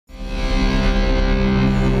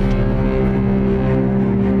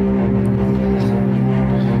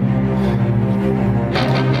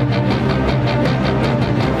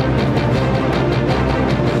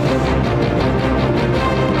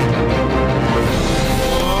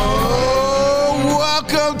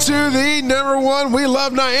Welcome to the number one We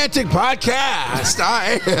Love Niantic podcast.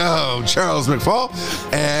 I am Charles McFall,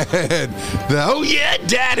 and the Oh Yeah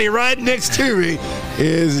Daddy right next to me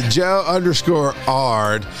is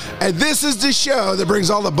Joe_Ard. And this is the show that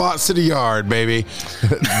brings all the bots to the yard, baby.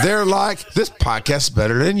 They're like, this podcast is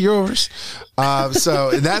better than yours.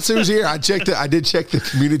 So that's who's here. I did check the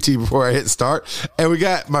community before I hit start, and we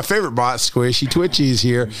got my favorite bot, Squishy Twitchy, is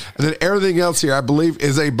here, and then everything else here, I believe,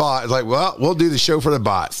 is a bot. It's like, well, we'll do the show for the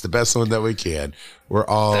bots, the best one that we can. We're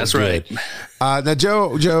all that's good. Right. Now,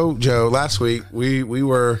 Joe. Last week we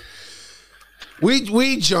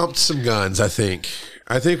jumped some guns. I think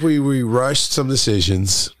we rushed some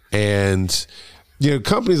decisions, and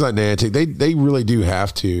companies like Niantic, they really do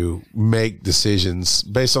have to make decisions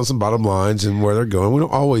based on some bottom lines and where they're going. We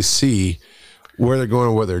don't always see where they're going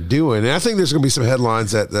and what they're doing. And I think there's going to be some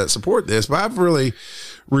headlines that support this, but I've really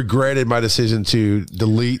regretted my decision to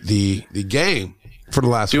delete the game for the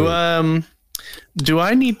last week. Do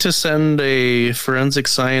I need to send a forensic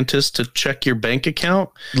scientist to check your bank account?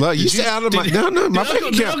 Look, you stay out of my bank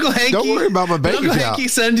account. Don't worry about my bank account. Did Uncle Hanky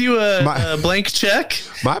send you a blank check?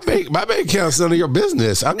 My bank account's none of your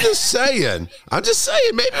business. I'm just saying.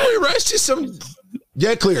 Maybe we rushed you some.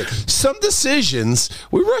 Yeah, clear. Some decisions.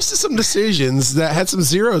 We rushed to some decisions that had some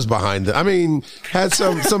zeros behind them. I mean, had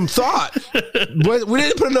some thought, but we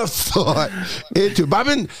didn't put enough thought into it. But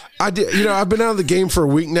I've been out of the game for a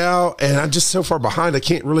week now, and I'm just so far behind. I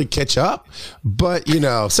can't really catch up. But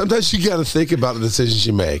sometimes you got to think about the decisions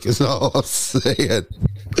you make. Is all I'm saying.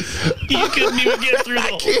 You couldn't even get through the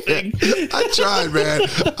whole thing. I tried, man.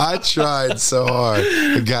 I tried so hard.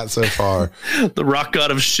 It got so far. The rock god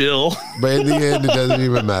of shill. But in the end, it doesn't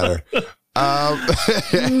even matter.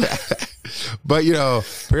 But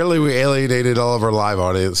apparently we alienated all of our live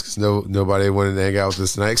audience because nobody wanted to hang out with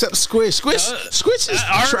us tonight except Squish. Squish is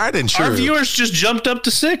tried and true. Our viewers just jumped up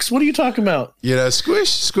to 6. What are you talking about?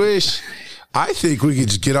 Squish. I think we could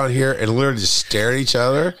just get on here and literally just stare at each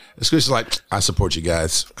other. And Squish is like, I support you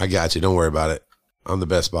guys. I got you. Don't worry about it. I'm the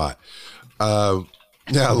best bot. I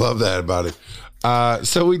love that about it.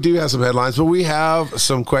 So we do have some headlines, but we have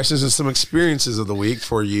some questions and some experiences of the week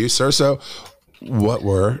for you, sir. So what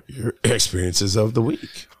were your experiences of the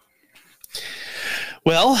week?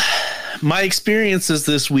 Well, my experiences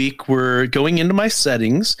this week were going into my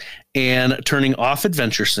settings and turning off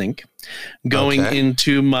Adventure Sync, going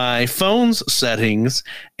into my phone's settings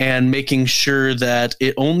and making sure that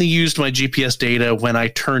it only used my GPS data when I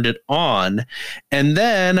turned it on. And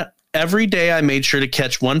then every day I made sure to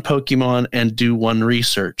catch one Pokemon and do one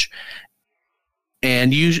research.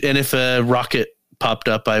 And if a rocket popped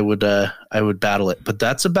up, I would battle it. But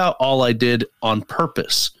that's about all I did on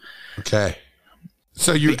purpose. Okay.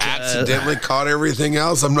 So you accidentally caught everything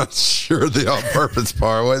else? I'm not sure the on-purpose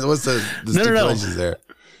part. What's the stipulations there?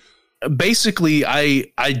 Basically, I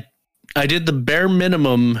did the bare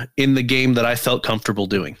minimum in the game that I felt comfortable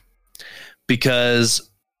doing, because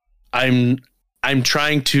I'm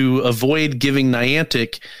trying to avoid giving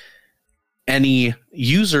Niantic any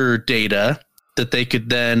user data that they could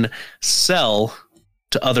then sell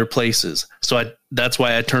to other places. So that's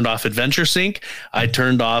why I turned off Adventure Sync. I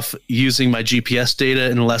turned off using my GPS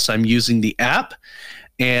data unless I'm using the app,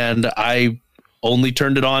 and I only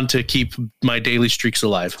turned it on to keep my daily streaks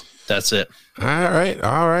alive. That's it. All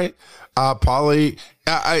right. Polly,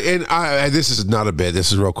 this is not a bit.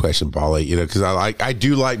 This is a real question, Polly. Because I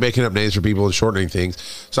do like making up names for people and shortening things.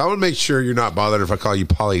 So I want to make sure you're not bothered if I call you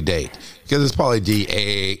Polly Date, because it's Polly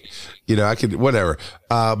D8. I could whatever.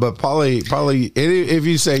 But Polly, if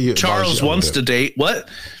you say Charles wants to date, what?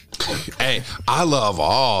 Hey, I love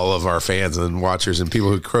all of our fans and watchers and people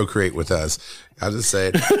who procreate with us. I just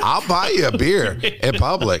said, I'll buy you a beer in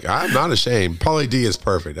public. I'm not ashamed. Pauly D is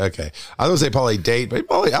perfect. Okay. I was going to say Pauly Date, but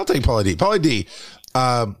I'll take Pauly D. Pauly D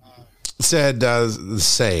said the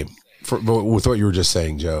same with what you were just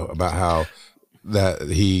saying, Joe, about how that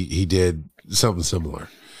he did something similar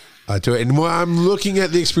to it. And when I'm looking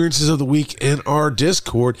at the experiences of the week in our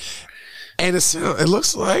Discord, and it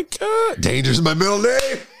looks like Danger's my middle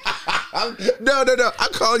name. No.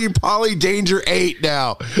 I'm calling you Polly Danger 8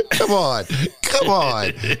 now. Come on.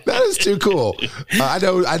 That is too cool. I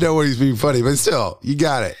know when he's being funny, but still, you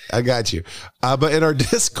got it. I got you. But in our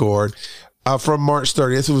Discord, from March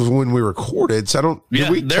 30th was when we recorded. So did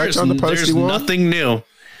we touch on the posting one? There's nothing new.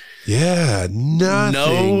 Yeah,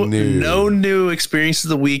 nothing new. No new experience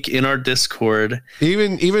of the week in our Discord.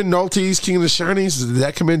 Even Nolte's King of the Shinies, did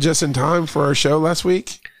that come in just in time for our show last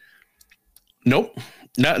week? Nope.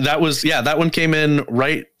 No, that one came in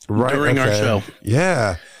right during our show.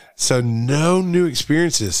 Yeah. So no new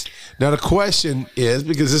experiences. Now the question is,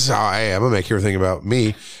 because this is how I am, I make everything about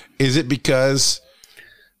me. Is it because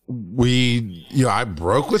I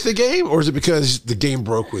broke with the game, or is it because the game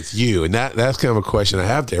broke with you? And that's kind of a question I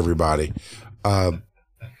have to everybody. And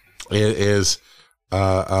it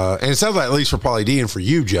sounds like, at least for Pauly D and for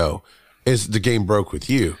you, Joe, is the game broke with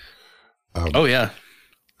you. Oh yeah.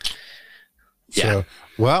 So,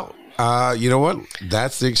 well, you know what?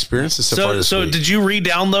 That's the experience so far this week. Did you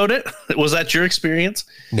re-download it? Was that your experience?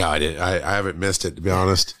 No, I didn't. I haven't missed it, to be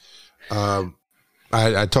honest.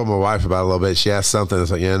 I told my wife about it a little bit. She asked something.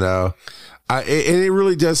 It's like, and it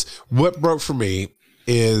really does. What broke for me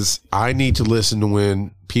is I need to listen to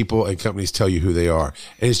when people and companies tell you who they are.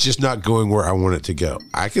 And it's just not going where I want it to go.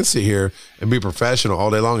 I can sit here and be professional all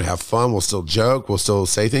day long and have fun. We'll still joke. We'll still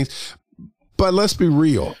say things. But let's be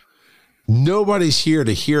real. Nobody's here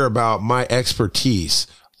to hear about my expertise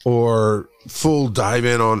or full dive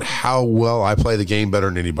in on how well I play the game better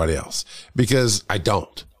than anybody else, because I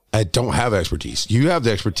don't have expertise. You have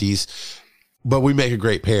the expertise, but we make a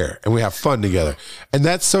great pair and we have fun together. And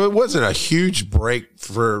so it wasn't a huge break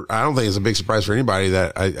I don't think it's a big surprise for anybody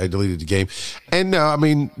that I deleted the game. And no, I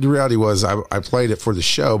mean, the reality was I played it for the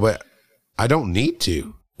show, but I don't need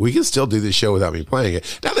to. We can still do this show without me playing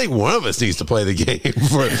it. Now, I think one of us needs to play the game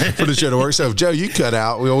for the show to work. So, if Joe, you cut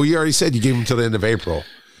out. Well, you already said you gave them till the end of April.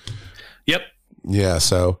 Yep. Yeah.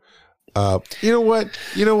 So, you know what?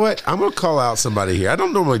 I'm going to call out somebody here. I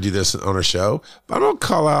don't normally do this on a show, but I'm going to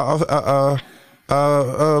call out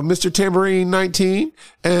Mr. Tambourine 19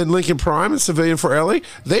 and Lincoln Prime and Civilian for Ellie.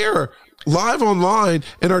 They are live online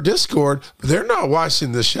in our Discord, but they're not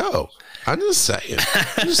watching the show. I'm just saying.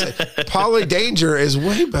 Pauly Danger is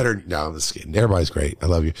way better. No, I'm just kidding. Everybody's great. I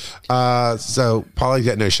love you. So Pauly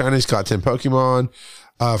got no shinies, caught 10 Pokemon,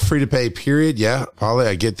 free to pay, period. Yeah, Pauly,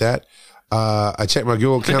 I get that. I checked my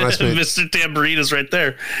Google account. I spent Mr. Tambourine is right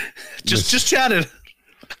there. Just chatted.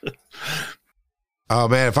 Oh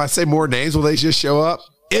man, if I say more names, will they just show up?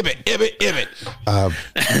 Ibbit.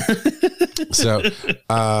 So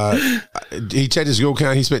he checked his Google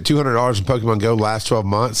account. He spent $200 in Pokemon Go last 12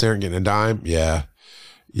 months. They aren't getting a dime. Yeah,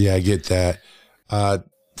 I get that.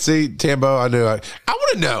 See, Tambo, I knew. I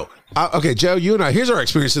want to know. Okay, Joe, you and I, here's our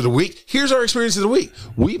experience of the week.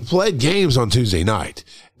 We played games on Tuesday night,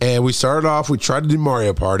 and we started off, we tried to do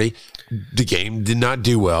Mario Party. The game did not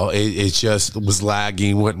do well. It just was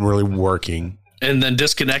lagging, wasn't really working. And then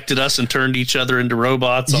disconnected us and turned each other into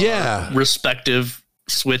robots on our respective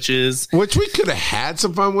switches. Which we could have had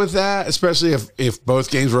some fun with that, especially if both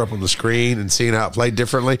games were up on the screen and seeing how it played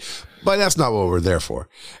differently. But that's not what we're there for.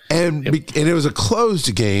 And it was a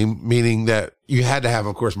closed game, meaning that you had to have,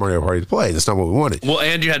 of course, Mario Party to play. That's not what we wanted. Well,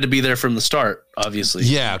 and you had to be there from the start, obviously.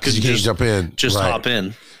 Yeah, because you can't jump in. Just hop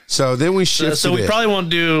in. So then we shifted. So we probably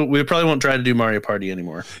won't try to do Mario Party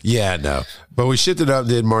anymore. Yeah, no. But we shifted up and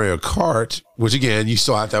did Mario Kart, which again, you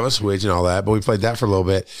still have to have a Switch and all that, but we played that for a little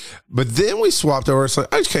bit. But then we swapped over. It's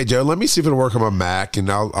like, okay, Joe, let me see if it'll work on my Mac, and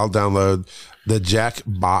I'll download the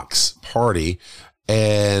Jackbox Party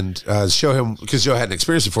and show him, because Joe hadn't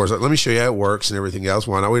experienced it before. So let me show you how it works and everything else.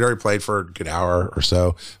 Why not? We'd already played for a good hour or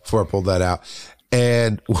so before I pulled that out.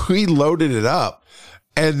 And we loaded it up,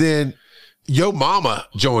 and then Yo Mama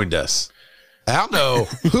joined us. I don't know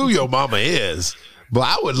who Yo Mama is, but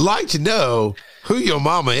I would like to know who Yo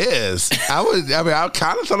Mama is. I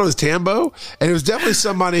kind of thought it was Tambo, and it was definitely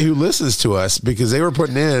somebody who listens to us, because they were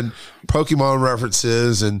putting in Pokemon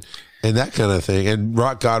references and that kind of thing, and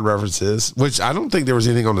Rock God references, which I don't think there was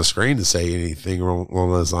anything on the screen to say anything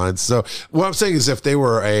along those lines. So what I'm saying is, if they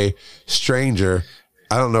were a stranger,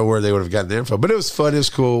 I don't know where they would have gotten the info, but it was fun. It was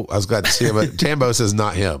cool. I was glad to see him. But Tambo says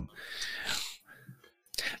not him.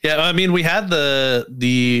 Yeah, I mean, we had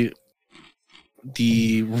the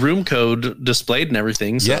room code displayed and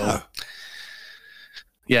everything. So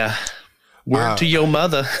yeah. Word to your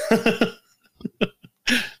mother.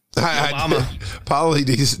 Mama.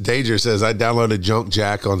 Pauly Danger says, I downloaded Junk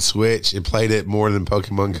Jack on Switch and played it more than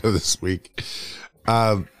Pokemon Go this week.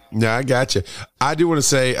 No, I got you. I do want to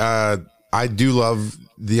say, I do love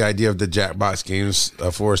the idea of the Jackbox games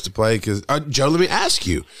for us to play, because Joe, let me ask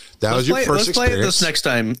you, was your first experience? Let's play it this next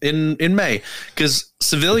time in May, because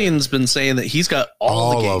Civilian's been saying that he's got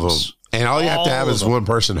all the games. Of them. And all you have to have is one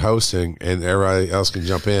person hosting, and everybody else can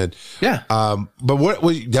jump in. Yeah. But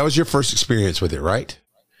that was your first experience with it, right?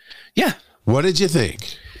 Yeah. What did you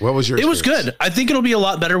think? What was your experience? It was good. I think it'll be a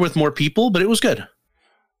lot better with more people, but it was good.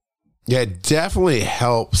 Yeah, it definitely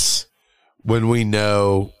helps when we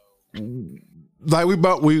know like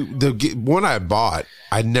the one I bought,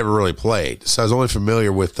 I never really played, so I was only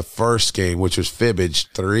familiar with the first game, which was Fibbage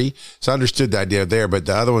 3. So I understood the idea there, but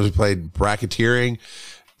the other ones we played bracketeering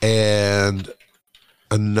and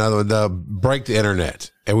another one, the Break the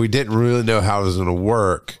Internet, and we didn't really know how it was going to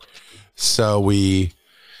work, so we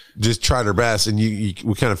just tried our best, and we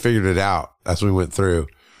kind of figured it out as we went through.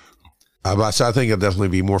 So I think it'll definitely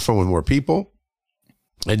be more fun with more people,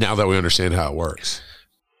 and now that we understand how it works.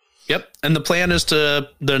 Yep. And the plan is the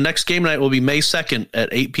next game night will be May 2nd at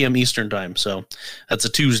 8 p.m. Eastern time. So that's a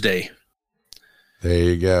Tuesday. There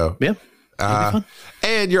you go. Yeah.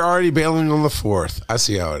 And you're already bailing on the 4th. I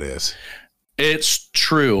see how it is. It's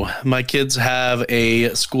true. My kids have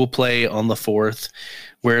a school play on the 4th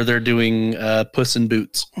where they're doing Puss in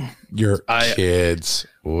Boots. Your kids,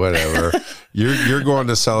 whatever. You're going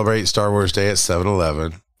to celebrate Star Wars Day at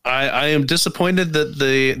 7-Eleven. I am disappointed that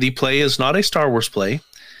the play is not a Star Wars play.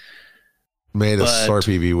 May the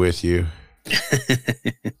Slurpee be with you.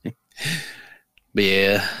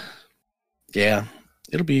 Yeah.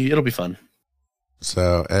 It'll be fun.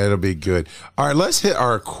 So it'll be good. All right, let's hit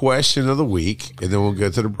our question of the week, and then we'll go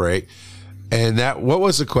to the break. And what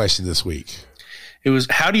was the question this week? It was,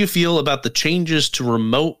 how do you feel about the changes to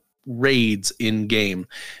remote raids in game?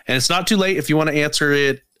 And it's not too late if you want to answer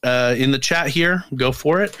it in the chat here. Go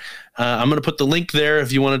for it. I'm going to put the link there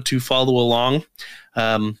if you wanted to follow along.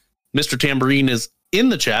 Mr. Tambourine is in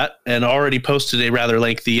the chat and already posted a rather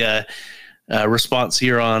lengthy response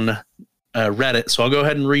here on Reddit. So I'll go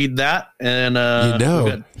ahead and read that.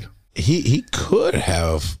 And he could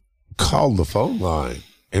have called the phone line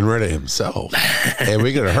and read it himself, and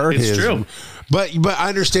we could have heard his. True. But I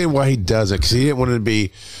understand why he does it, because he didn't want it to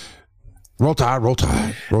be roll tide, roll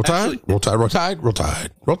tide, roll tide, actually, roll tide, roll tide, roll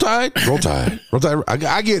tide, roll tide, roll tide, roll tide.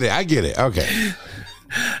 I get it. Okay.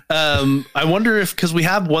 I wonder if, because we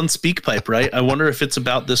have one speak pipe, right? I wonder if it's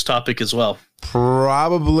about this topic as well.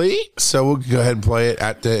 Probably. So we'll go ahead and play it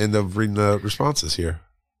at the end of reading the responses here.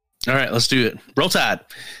 All right, let's do it. Roll Tide.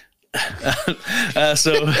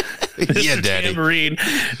 So yeah, Daddy. Tambourine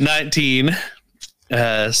 19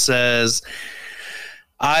 says,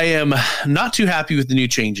 I am not too happy with the new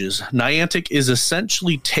changes. Niantic is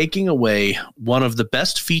essentially taking away one of the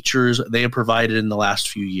best features they have provided in the last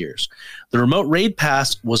few years. The remote raid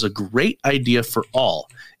pass was a great idea for all.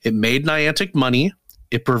 It made Niantic money.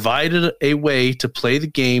 It provided a way to play the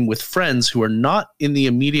game with friends who are not in the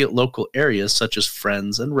immediate local areas, such as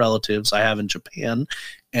friends and relatives I have in Japan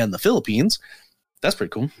and the Philippines. That's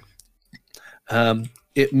pretty cool.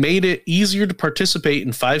 It made it easier to participate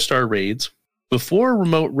in 5-star raids. Before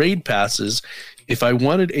remote raid passes, if I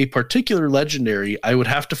wanted a particular legendary, I would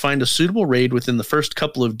have to find a suitable raid within the first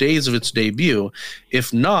couple of days of its debut.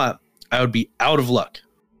 If not, I would be out of luck,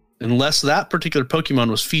 unless that particular Pokemon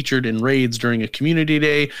was featured in raids during a community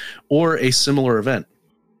day or a similar event.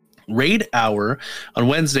 Raid hour on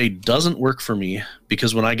Wednesday doesn't work for me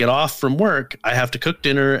because when I get off from work, I have to cook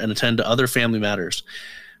dinner and attend to other family matters.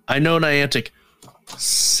 I know Niantic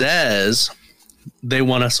says they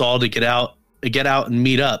want us all to get out and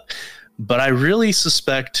meet up, but what I really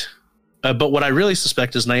suspect is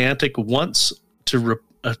Niantic wants to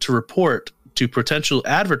report to potential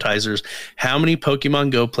advertisers how many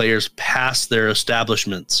Pokemon Go players pass their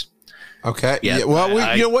establishments. Okay. Yeah.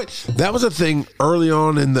 Well, you know what? That was a thing early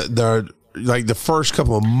on in the first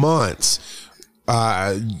couple of months.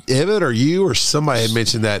 Evan or you or somebody had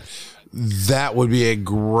mentioned that would be a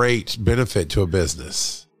great benefit to a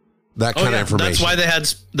business. That kind of information.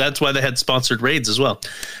 That's why they had sponsored raids as well.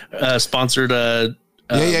 Sponsored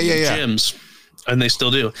gyms, and they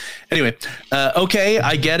still do. Anyway, okay,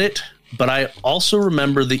 I get it. But I also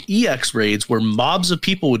remember the EX raids where mobs of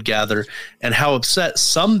people would gather and how upset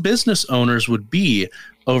some business owners would be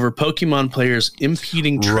over Pokemon players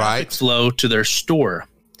impeding traffic flow to their store.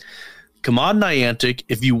 Come on, Niantic,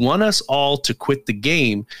 if you want us all to quit the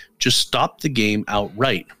game, just stop the game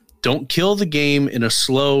outright. Don't kill the game in a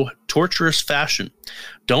slow, torturous fashion.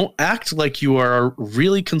 Don't act like you are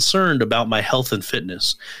really concerned about my health and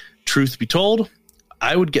fitness. Truth be told,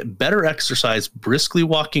 I would get better exercise briskly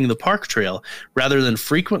walking the park trail rather than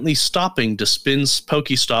frequently stopping to spin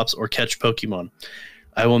Pokestops or catch Pokemon.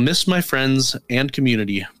 I will miss my friends and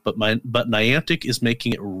community, but Niantic is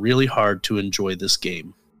making it really hard to enjoy this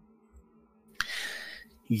game.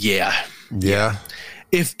 Yeah.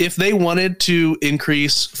 If they wanted to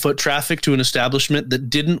increase foot traffic to an establishment that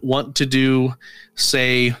didn't want to do,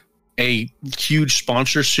 say, a huge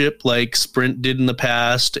sponsorship like Sprint did in the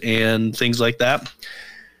past and things like that,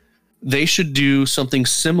 they should do something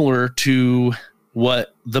similar to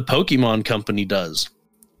what the Pokemon company does.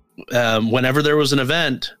 Whenever there was an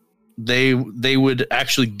event they would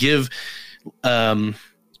actually give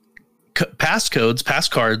pass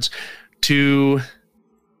cards to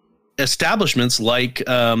establishments like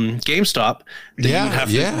GameStop. That you would have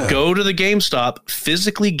to go to the GameStop,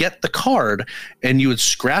 physically get the card, and you would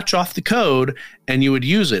scratch off the code and you would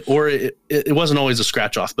use it. Or it wasn't always a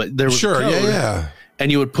scratch off, but there was a code,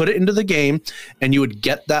 and you would put it into the game and you would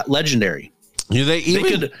get that legendary. They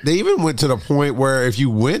even went to the point where if you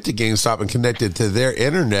went to GameStop and connected to their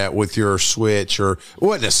internet with your Switch, or it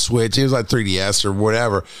wasn't a Switch, it was like 3DS or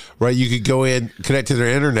whatever, right? You could go in, connect to their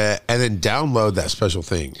internet, and then download that special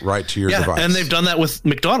thing right to your device. And they've done that with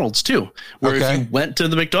McDonald's too, where if you went to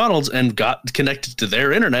the McDonald's and got connected to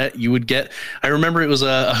their internet, you would get, I remember it was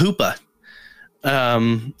a Hoopa.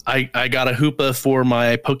 I got a Hoopa for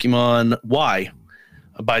my Pokemon Y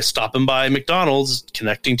by stopping by McDonald's,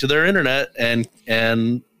 connecting to their internet and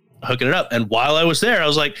hooking it up. And while I was there, I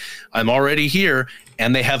was like, I'm already here.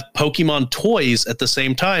 And they have Pokemon toys at the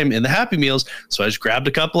same time in the Happy Meals. So I just grabbed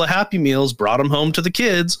a couple of Happy Meals, brought them home to the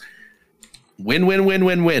kids. Win, win, win,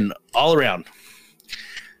 win, win all around.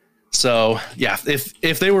 So yeah,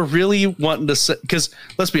 if they were really wanting to, because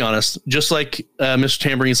let's be honest, just like Mr.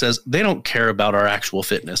 Tambourine says, they don't care about our actual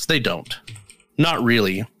fitness. They don't. Not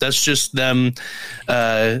really. That's just them,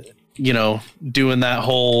 doing that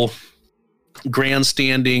whole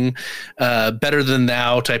grandstanding, better than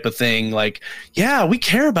thou type of thing. Like, yeah, we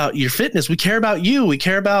care about your fitness. We care about you. We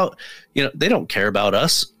care about, they don't care about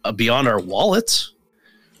us beyond our wallets.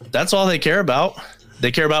 That's all they care about. They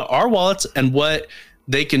care about our wallets and what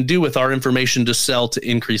they can do with our information to sell to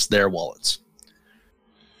increase their wallets.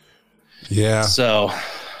 Yeah. So...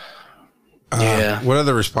 What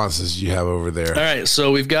other responses do you have over there? All right.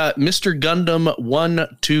 So we've got Mr. Gundam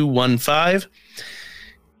 1215.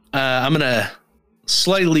 I'm going to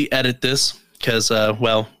slightly edit this because,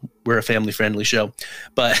 we're a family friendly show,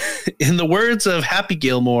 but in the words of Happy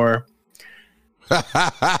Gilmore, that's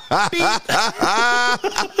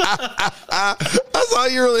all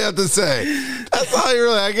you really have to say. That's all you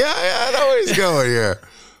really like. Yeah, I know where he's going here.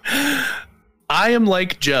 I am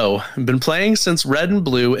like Joe. I've been playing since Red and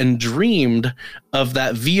Blue and dreamed of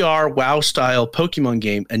that VR WoW style Pokemon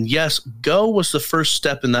game. And yes, Go was the first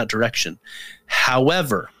step in that direction.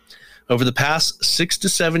 However, over the past 6 to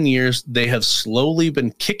 7 years, they have slowly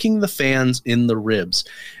been kicking the fans in the ribs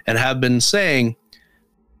and have been saying,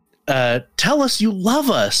 tell us you love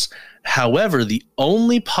us. However, the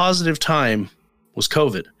only positive time was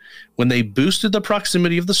COVID, when they boosted the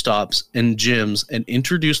proximity of the stops and gyms and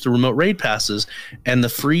introduced the remote raid passes and the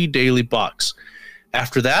free daily box.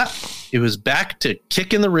 After that, it was back to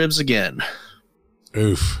kicking the ribs again.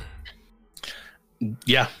 Oof.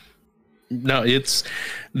 Yeah. No, it's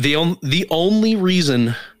the only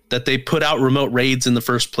reason that they put out remote raids in the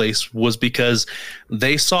first place was because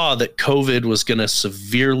they saw that COVID was going to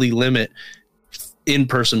severely limit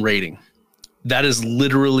in-person raiding. That is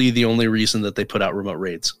literally the only reason that they put out remote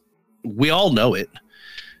raids. We all know it.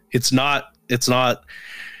 It's not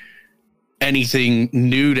anything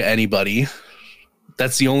new to anybody.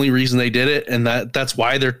 That's the only reason they did it. And that's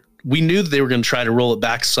why we knew that they were going to try to roll it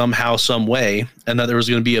back somehow, some way, and that there was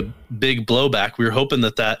going to be a big blowback. We were hoping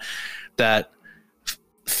that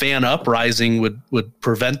fan uprising would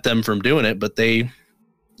prevent them from doing it, but they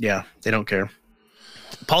don't care.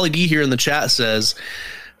 Pauly D here in the chat says,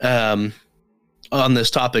 on this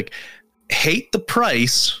topic, hate the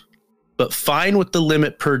price, but fine with the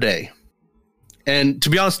limit per day. And to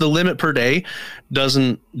be honest, the limit per day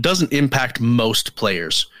doesn't impact most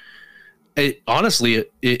players. Honestly,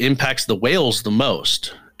 it impacts the whales the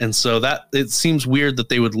most. And so that it seems weird that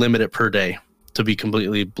they would limit it per day, to be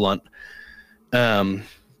completely blunt. I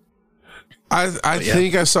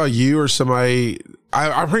think I saw you or somebody,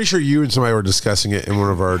 I'm pretty sure you and somebody were discussing it in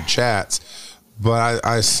one of our chats, but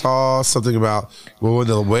I saw something about, well, when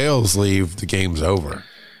the whales leave, the game's over.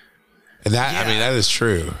 And that, I mean, that is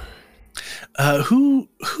true. Who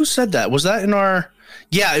said that? Was that in our,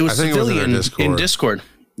 it was Civilian in Discord.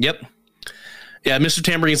 Yep. Yeah. Mr.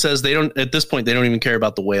 Tambourine says at this point, they don't even care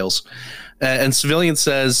about the whales. And Civilian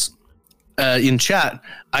says, in chat,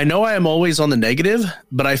 I know I am always on the negative,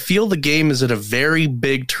 but I feel the game is at a very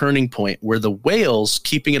big turning point where the whales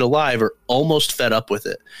keeping it alive are almost fed up with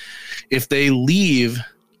it. If they leave,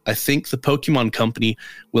 I think the Pokemon company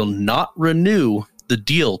will not renew the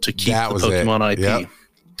deal to keep the Pokemon IP. Yep.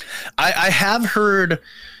 I have heard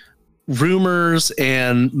rumors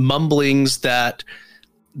and mumblings that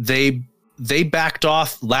they backed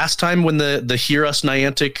off last time when the Hear Us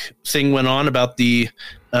Niantic thing went on about the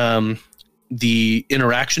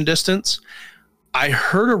interaction distance. I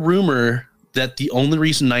heard a rumor that the only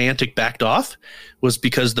reason Niantic backed off was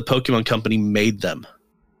because the Pokemon Company made them.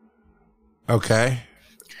 Okay.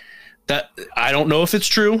 That I don't know if it's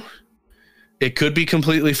true. It could be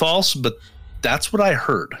completely false, but that's what I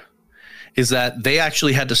heard, is that they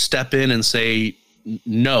actually had to step in and say,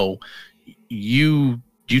 no, you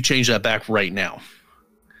change that back right now.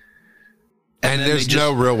 And there's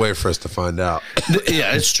no real way for us to find out.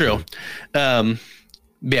 Yeah, it's true.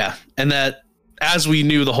 Yeah. And that, as we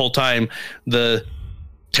knew the whole time, the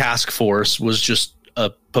task force was just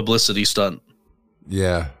a publicity stunt.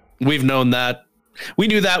 Yeah. We've known that. We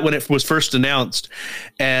knew that when it was first announced.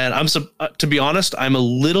 And to be honest, I'm a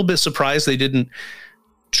little bit surprised they didn't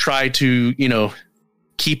try to,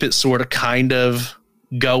 keep it sort of kind of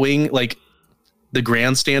going, like the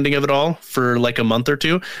grandstanding of it all, for like a month or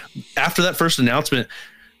two. After that first announcement,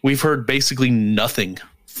 we've heard basically nothing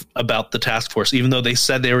about the task force, even though they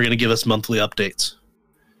said they were going to give us monthly updates.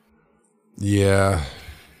 Yeah.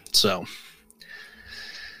 So,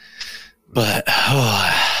 but,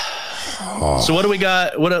 so what do we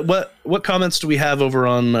got? What comments do we have over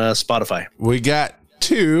on Spotify? We got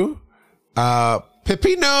 2.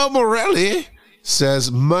 Peppino Morelli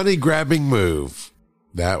says money grabbing move.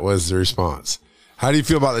 That was the response. How do you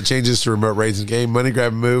feel about the changes to remote raids in game? Money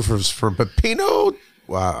grabbing move from Peppino.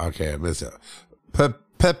 Wow. Okay. I missed it.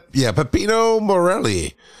 Peppino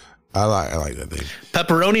Morelli. I like that name.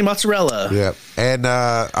 Pepperoni mozzarella. Yeah. And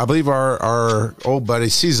I believe our old buddy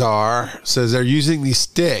Cesar says they're using the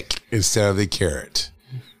stick instead of the carrot.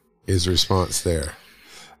 His response there.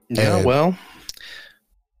 Yeah, and, well,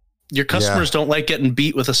 your customers don't like getting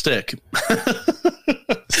beat with a stick.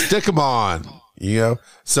 Stick them on,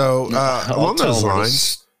 So along those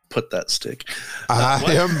lines, put that stick. I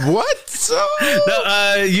am what? So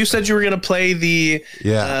no, you said you were going to play the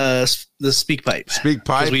speak pipe. Speak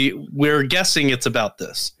pipe. We're guessing it's about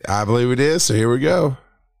this. I believe it is. So here we go.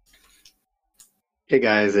 Hey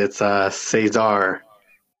guys, it's Cesar.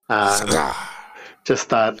 Just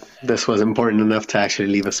thought this was important enough to actually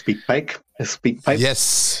leave a speak pipe.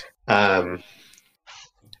 Yes.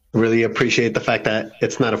 Really appreciate the fact that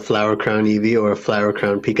it's not a Flower Crown Eevee or a Flower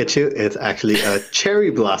Crown Pikachu. It's actually a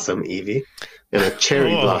Cherry Blossom Eevee and a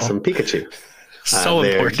Cherry Blossom Pikachu. So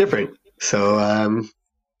they're important. different. So, I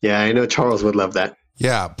know Charles would love that.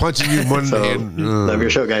 Yeah, punching you one hand. Love your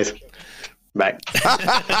show, guys. Bye.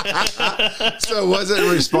 So it wasn't in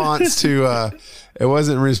response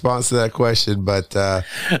to that question, but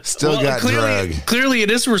still got drugged. Clearly,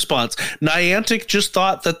 it is a response. Niantic just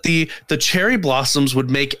thought that the cherry blossoms would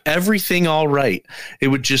make everything all right. It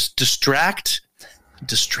would just distract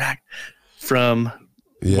from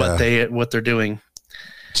what they're doing.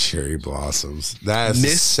 Cherry blossoms. That's the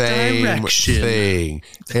same thing.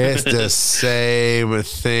 It's the same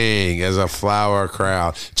thing as a flower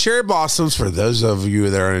crown. Cherry blossoms, for those of you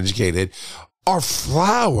that are uneducated, are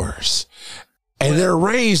flowers. And they're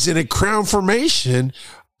raised in a crown formation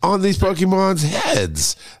on these Pokemon's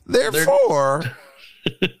heads. Therefore,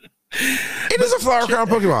 it is a flower crown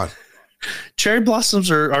Pokemon. Cherry blossoms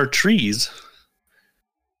are trees.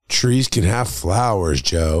 Trees can have flowers,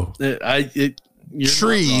 Joe.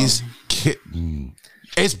 Trees.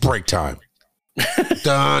 It's break time.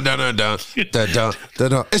 Dun, dun, dun, dun, dun, dun,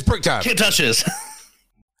 dun, dun. It's break time. Can't touch this.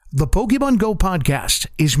 The Pokemon Go podcast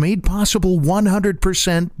is made possible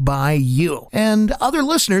 100% by you and other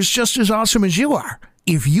listeners just as awesome as you are.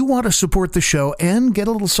 If you want to support the show and get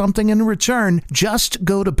a little something in return, just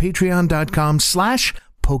go to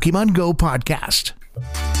patreon.com/Pokemon Go podcast.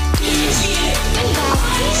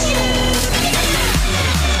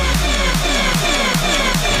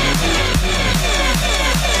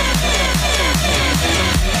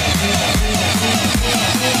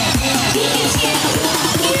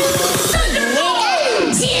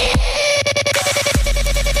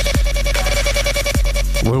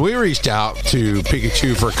 When we reached out to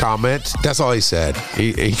Pikachu for comment, that's all he said.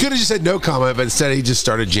 He could have just said no comment, but instead he just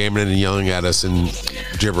started jamming and yelling at us in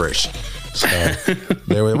gibberish. So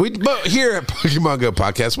but here at Pokemon Go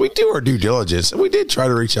Podcast, we do our due diligence, and we did try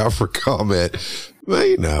to reach out for comment.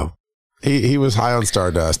 But he was high on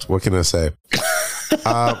Stardust. What can I say?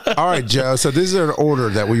 All right, Joe. So this is an order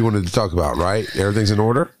that we wanted to talk about, right? Everything's in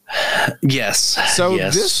order? Yes. So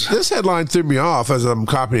yes. This headline threw me off as I'm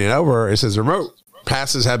copying it over. It says remote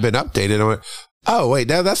passes have been updated. I went, oh wait,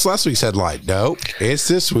 no, that's last week's headline. No, it's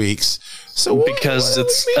this week's. So because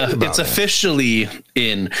it's officially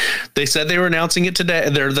in. They said they were announcing it today.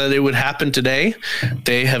 That it would happen today.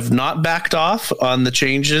 They have not backed off on the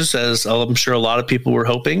changes, as I'm sure a lot of people were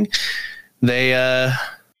hoping. They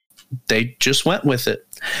just went with it.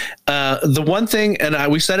 The one thing,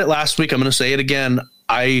 and we said it last week, I'm going to say it again.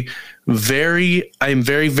 I I'm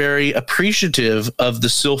very, very appreciative of the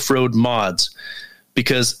Sylph Road mods,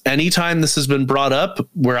 because anytime this has been brought up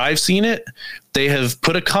where I've seen it, they have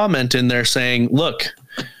put a comment in there saying, look,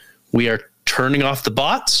 we are turning off the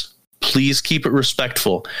bots. Please keep it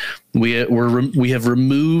respectful. We have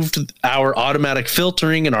removed our automatic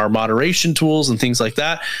filtering and our moderation tools and things like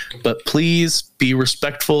that, but please be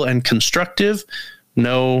respectful and constructive.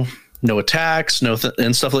 No attacks,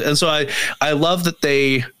 and stuff like. And so I love that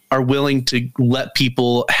they are willing to let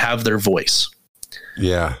people have their voice.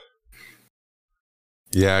 Yeah.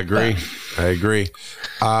 Yeah, I agree.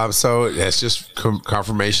 So that's just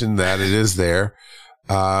confirmation that it is there.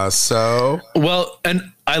 Well,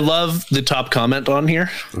 and I love the top comment on here.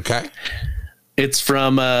 Okay. It's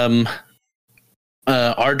from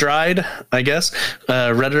Ardride, I guess.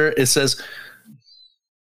 Redditor. It says,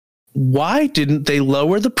 why didn't they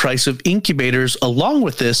lower the price of incubators along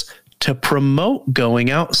with this to promote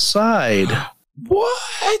going outside?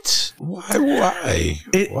 What? Why?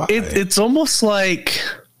 It's almost like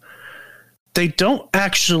they don't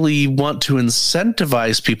actually want to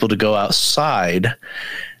incentivize people to go outside.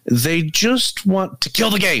 They just want to kill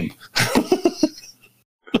the game.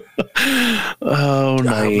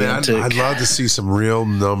 Man, I'd love to see some real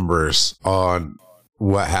numbers on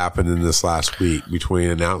what happened in this last week between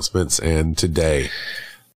announcements and today.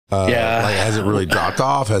 Like, has it really dropped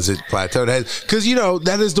off? Has it plateaued? Because,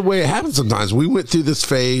 that is the way it happens sometimes. We went through this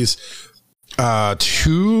phase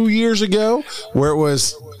 2 years ago where it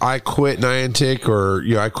was I quit Niantic, or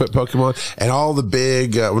I quit Pokemon, and all the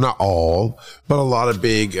big well, not all, but a lot of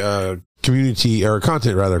big community or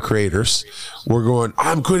content creators were going,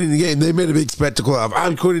 I'm quitting the game. They made a big spectacle of,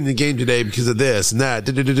 I'm quitting the game today because of this and that.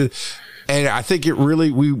 And I think it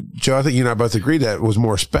really, Joe, I think you and I both agree that it was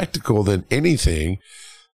more spectacle than anything.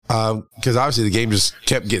 Because obviously the game just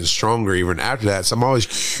kept getting stronger even after that. So I'm always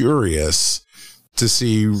curious to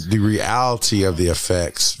see the reality of the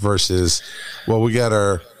effects versus, well, we got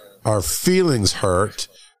our feelings hurt,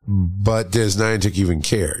 but does Niantic even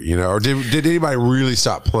care? Or did anybody really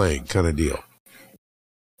stop playing, kind of deal?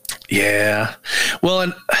 Yeah. Well,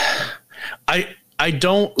 and I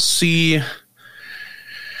don't see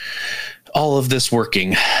all of this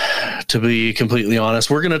working, to be completely honest.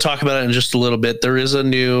 We're going to talk about it in just a little bit. There is a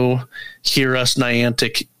new Hear Us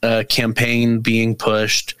Niantic campaign being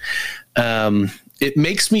pushed. It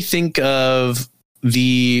makes me think of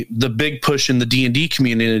the big push in the D&D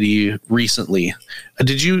community recently.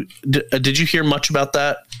 Did you hear much about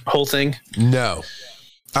that whole thing? No.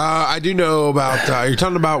 I do know about, you're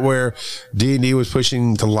talking about where D&D was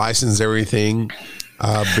pushing to license everything.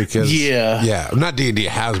 Because not D&D,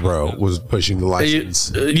 Hasbro was pushing the license.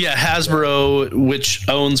 Hasbro, which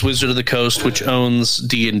owns Wizard of the Coast, which owns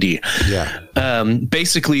D&D. Yeah.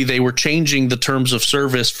 Basically, they were changing the terms of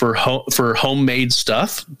service for homemade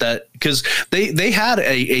stuff, that because they had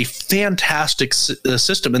a fantastic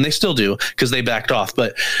system, and they still do because they backed off.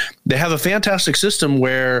 But they have a fantastic system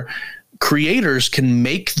where creators can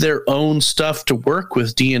make their own stuff to work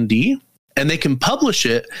with D&D, and they can publish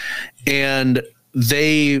it, and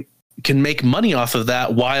they can make money off of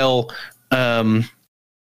that while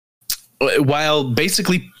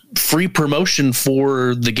basically free promotion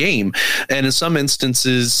for the game. And in some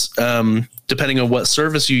instances, depending on what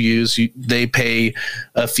service you use, they pay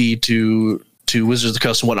a fee to Wizards of the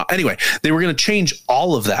Coast and whatnot. Anyway, they were going to change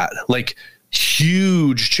all of that, like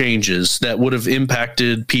huge changes that would have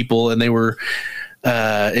impacted people. And they were,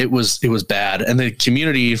 it was bad. And the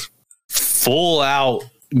community full out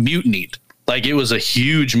mutinied. Like, it was a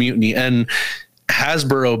huge mutiny, and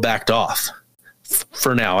Hasbro backed off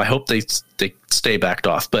for now. I hope they stay backed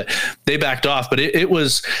off, but they backed off. But it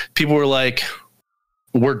was, people were like,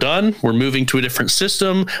 we're done. We're moving to a different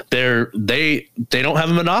system. They don't have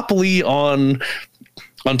a monopoly on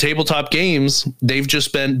tabletop games. They've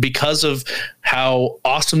just been, because of how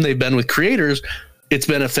awesome they've been with creators, it's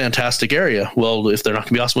been a fantastic area. Well, if they're not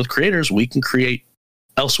gonna be awesome with creators, we can create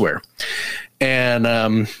elsewhere.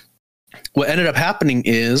 And, what ended up happening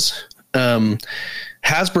is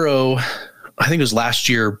Hasbro, I think it was last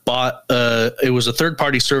year, bought it was a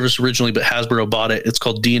third-party service originally, but Hasbro bought it. It's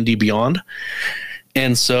called D&D Beyond.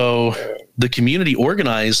 And so the community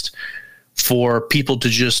organized for people to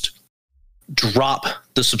just drop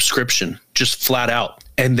the subscription, just flat out.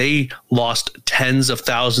 And they lost tens of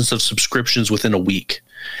thousands of subscriptions within a week.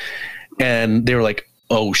 And they were like,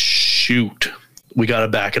 oh, shoot. We got to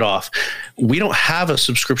back it off. We don't have a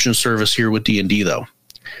subscription service here with D&D though.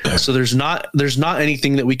 So there's not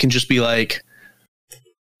anything that we can just be like,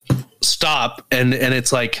 stop. And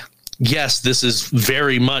it's like, yes, this is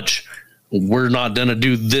very much we're not going to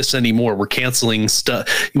do this anymore. We're canceling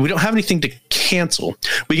stuff. We don't have anything to cancel.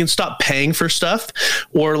 We can stop paying for stuff,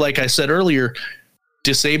 or like I said earlier,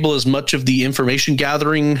 disable as much of the information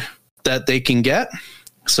gathering that they can get.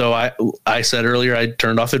 So I said earlier, I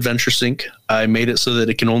turned off Adventure Sync. I made it so that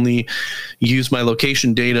it can only use my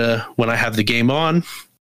location data when I have the game on.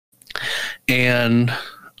 And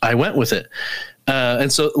I went with it.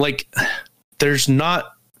 And so like, there's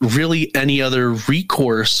not really any other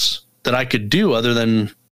recourse that I could do other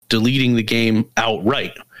than deleting the game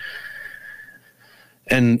outright.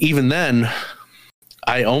 And even then,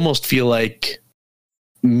 I almost feel like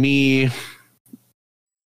me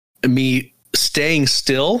staying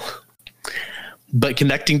still but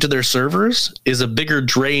connecting to their servers is a bigger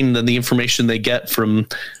drain than the information they get from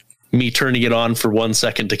me turning it on for 1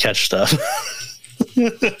 second to catch stuff.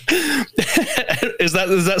 Is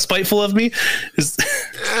that spiteful of me?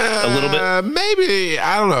 A little bit? Maybe.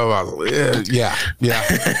 I don't know about yeah.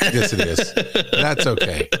 Yes, it is.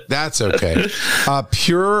 That's okay.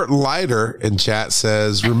 Pure Lighter in chat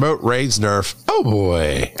says remote raids nerf. Oh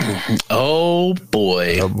boy. Oh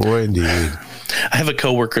boy indeed. I have a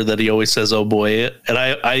coworker that he always says oh boy, and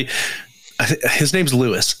I his name's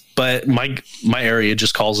Lewis, but my area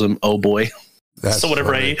just calls him oh boy. That's so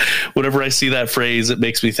whenever I see that phrase, it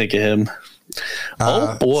makes me think of him.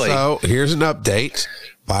 Oh boy. So here's an update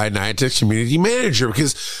by Niantic's community manager,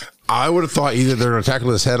 because I would have thought either they're going to tackle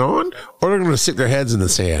this head on or they're going to stick their heads in the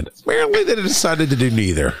sand. Apparently they decided to do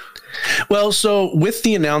neither. Well, so with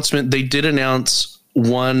the announcement, they did announce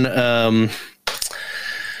one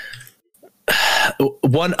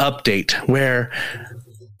update where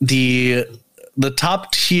the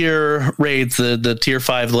top tier raids, the tier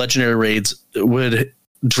 5 legendary raids would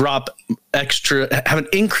drop have an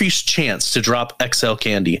increased chance to drop XL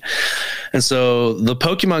candy. And so the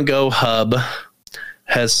Pokemon Go hub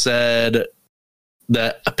has said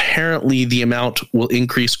that apparently the amount will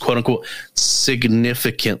increase, quote unquote,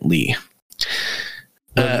 significantly.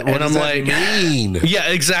 What does that mean? Yeah,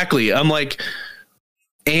 exactly. I'm like,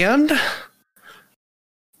 and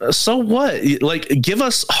so what? Like, give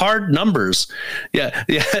us hard numbers. Yeah.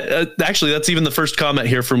 Actually, that's even the first comment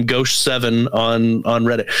here from Ghosh7 on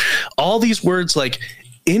Reddit. All these words like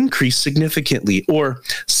increase significantly or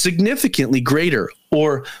significantly greater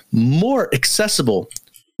or more accessible,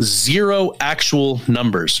 zero actual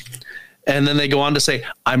numbers. And then they go on to say,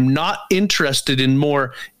 I'm not interested in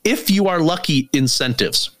more if you are lucky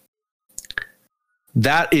incentives.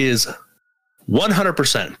 That is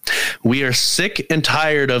 100%. We are sick and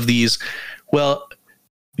tired of these. Well,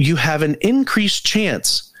 you have an increased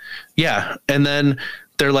chance. Yeah. And then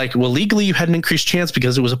they're like, well, legally you had an increased chance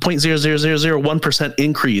because it was a 0.00001%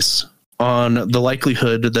 increase on the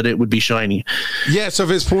likelihood that it would be shiny. Yeah. So if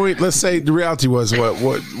his point, let's say the reality was it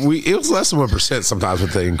was less than 1% sometimes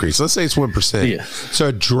with the increase. Let's say it's 1%. Yeah. So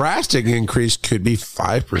a drastic increase could be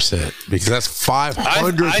 5% because that's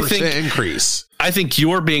 500% increase. I think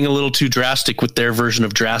you're being a little too drastic with their version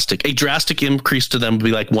of drastic. A drastic increase to them would be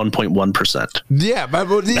like 1.1%. Yeah, but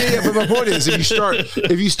my point is,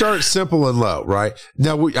 if you start simple and low, right?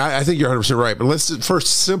 Now, I think you're 100% right, but let's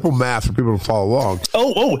first simple math for people to follow along.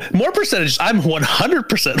 Oh, more percentage. I'm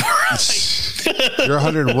 100% right. You're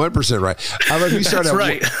 101% right.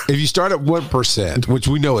 If you start at 1%, which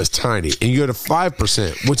we know is tiny, and you go to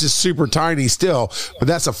 5%, which is super tiny still, but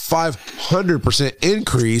that's a 500%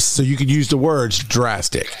 increase. So you could use the word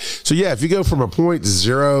drastic. So yeah, if you go from a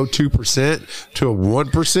 0.02% to a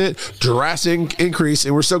 1% drastic increase,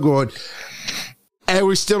 and we're still going, and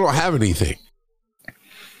we still don't have anything.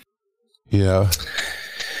 Yeah.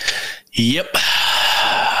 Yep.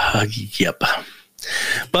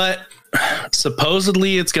 But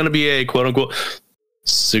supposedly it's going to be a quote unquote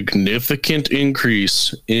significant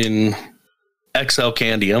increase in XL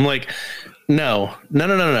candy. I'm like, No.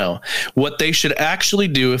 What they should actually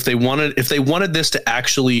do if they wanted this to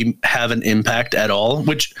actually have an impact at all,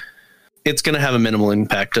 which it's going to have a minimal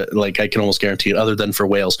impact, like I can almost guarantee it, other than for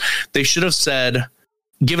whales, they should have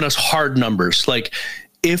given us hard numbers. Like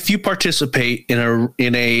if you participate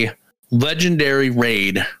in a legendary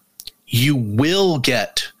raid, you will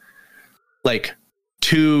get like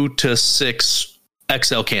 2 to 6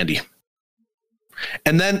 XL candy.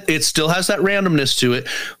 And then it still has that randomness to it,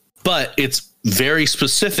 but it's very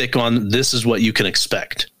specific on this is what you can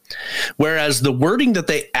expect. Whereas the wording that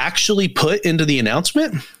they actually put into the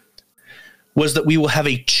announcement was that we will have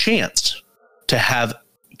a chance to have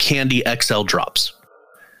candy XL drops.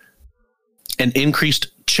 An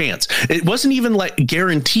increased chance. It wasn't even like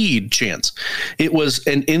guaranteed chance. It was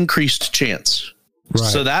an increased chance. Right.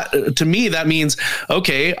 So that to me, that means,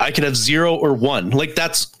 okay, I could have 0 or 1. Like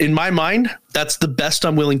that's in my mind, that's the best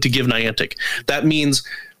I'm willing to give Niantic. That means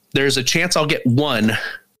there's a chance I'll get 1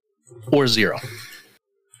 or 0.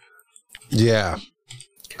 Yeah.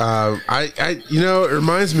 I it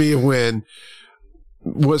reminds me of when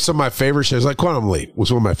was some of my favorite shows, like Quantum Leap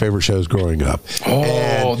was one of my favorite shows growing up.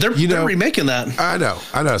 Oh, and, they're remaking that. I know.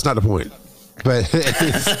 It's not the point. But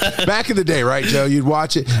back in the day, right, Joe, you'd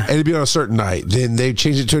watch it and it'd be on a certain night. Then they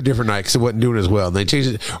changed it to a different night because it wasn't doing as well. And they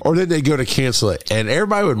changed it, or then they go to cancel it. And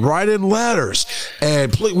everybody would write in letters.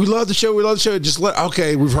 And we love the show. We love the show. Just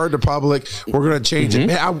okay, we've heard the public. We're going to change it.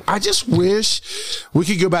 Man, I just wish we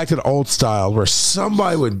could go back to the old style where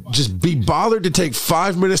somebody would just be bothered to take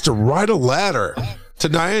 5 minutes to write a letter to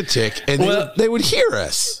Niantic and they would hear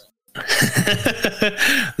us.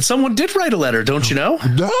 Someone did write a letter, don't you know?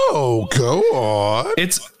 No, go on.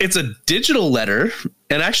 It's a digital letter,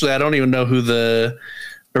 and actually I don't even know who the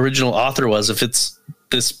original author was, if it's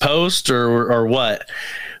this post or what.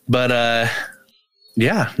 But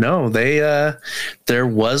there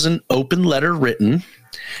was an open letter written,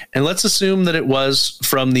 and let's assume that it was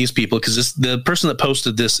from these people, because the person that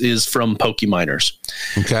posted this is from Pokeminers.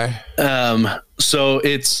 Okay. So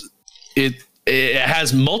it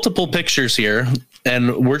has multiple pictures here,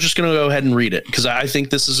 and we're just going to go ahead and read it because I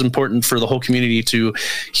think this is important for the whole community to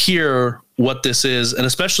hear what this is. And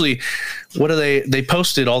especially they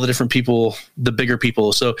posted all the different people, the bigger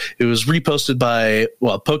people. So it was reposted by,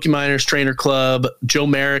 Pokeminers Trainer Club, Joe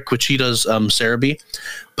Merrick, which he does Cerebi,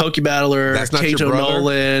 Pokebattler, Kato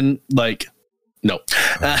Nolan, no,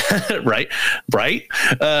 right.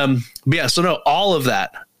 So no, all of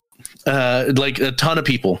that. A ton of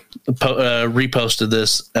people reposted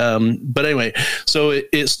this. But anyway, so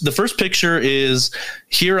it's the first picture is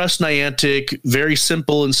Hear Us Niantic, very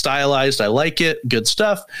simple and stylized. I like it. Good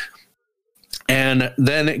stuff. And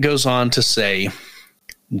then it goes on to say,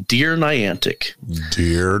 Dear Niantic.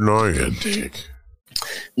 Dear Niantic.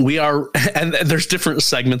 We are, and there's different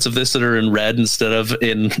segments of this that are in red instead of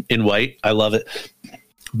in white. I love it.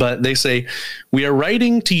 But they say, we are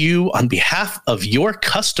writing to you on behalf of your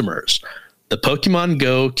customers, the Pokemon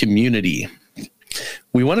Go community.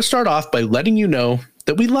 We want to start off by letting you know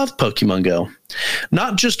that we love Pokemon Go.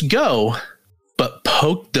 Not just Go, but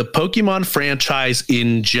the Pokemon franchise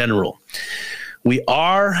in general. We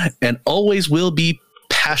are and always will be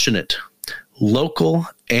passionate, loyal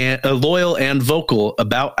and vocal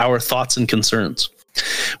about our thoughts and concerns.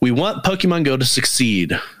 We want Pokemon Go to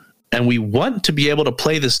succeed. And we want to be able to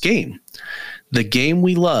play this game, the game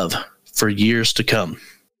we love, for years to come.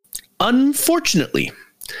 Unfortunately,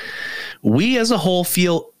 we as a whole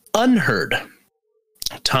feel unheard.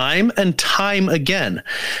 Time and time again,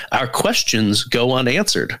 our questions go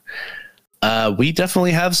unanswered. We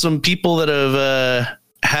definitely have some people that have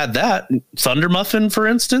had that. Thunder Muffin, for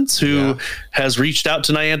instance, who has reached out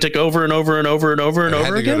to Niantic over and over and over and over and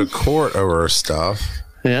over again. Had to go to court over stuff.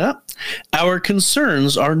 Yeah. Our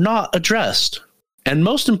concerns are not addressed. And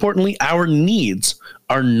most importantly, our needs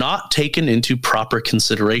are not taken into proper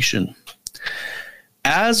consideration.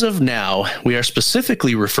 As of now, we are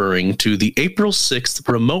specifically referring to the April 6th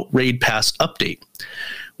Remote Raid Pass update.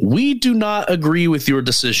 We do not agree with your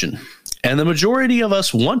decision, and the majority of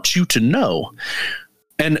us want you to know.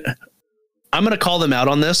 And I'm going to call them out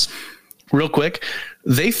on this real quick.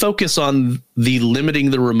 They focus on the limiting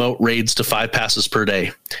the remote raids to 5 passes per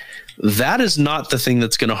day. That is not the thing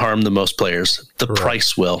that's going to harm the most players. The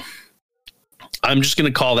price will. I'm just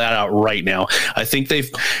going to call that out right now. I think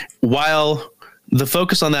while the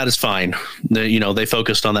focus on that is fine, they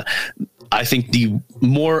focused on that. I think the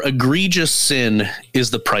more egregious sin is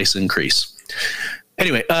the price increase.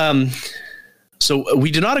 Anyway, so we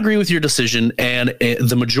do not agree with your decision, and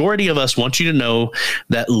the majority of us want you to know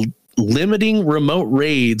that limiting remote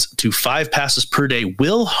raids to 5 passes per day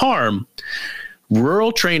will harm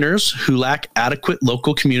rural trainers who lack adequate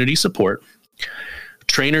local community support,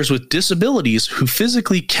 trainers with disabilities who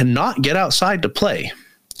physically cannot get outside to play,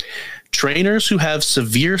 trainers who have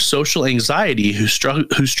severe social anxiety who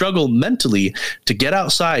struggle mentally to get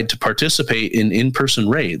outside to participate in in-person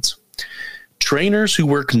raids, trainers who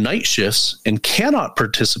work night shifts and cannot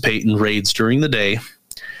participate in raids during the day,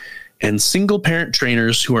 and single-parent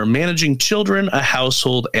trainers who are managing children, a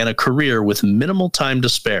household, and a career with minimal time to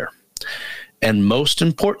spare. And most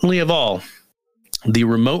importantly of all, the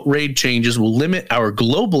remote raid changes will limit our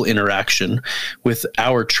global interaction with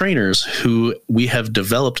our trainers who we have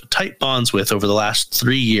developed tight bonds with over the last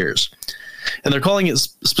 3 years. And they're calling it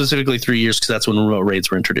specifically 3 years because that's when remote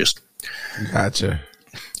raids were introduced. Gotcha.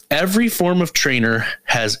 Every form of trainer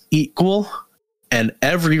has equal and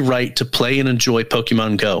every right to play and enjoy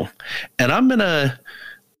Pokemon Go. And I'm going to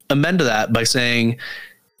amend to that by saying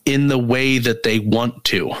in the way that they want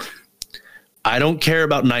to. I don't care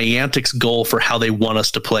about Niantic's goal for how they want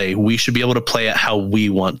us to play. We should be able to play it how we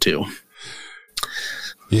want to.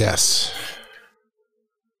 Yes.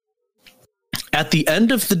 At the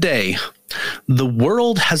end of the day, the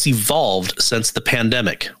world has evolved since the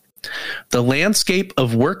pandemic. The landscape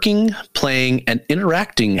of working, playing, and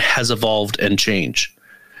interacting has evolved and changed.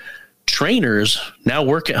 Trainers now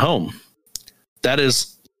work at home. That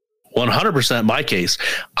is 100% my case.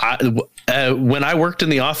 When I worked in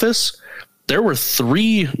the office, there were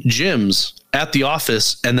 3 gyms at the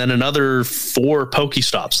office and then another 4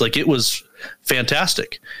 Pokestops. Like, it was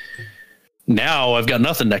fantastic. Now I've got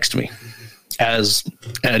nothing next to me. As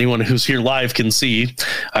anyone who's here live can see,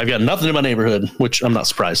 I've got nothing in my neighborhood, which I'm not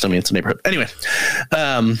surprised. I mean, it's a neighborhood. Anyway,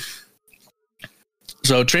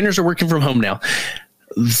 so trainers are working from home now.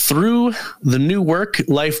 Through the new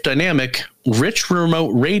work-life dynamic, rich remote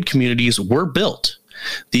raid communities were built.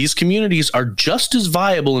 These communities are just as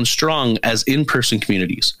viable and strong as in-person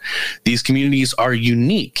communities. These communities are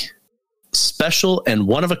unique, special, and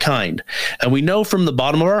one of a kind. And we know from the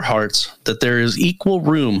bottom of our hearts that there is equal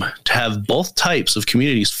room to have both types of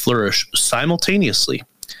communities flourish simultaneously.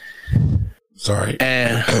 Sorry.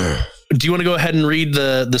 And do you want to go ahead and read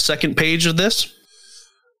the second page of this?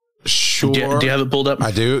 Sure. Do you have it pulled up?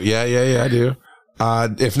 I do. Yeah, I do.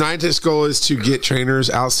 If Niantic's goal is to get trainers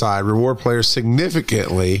outside, reward players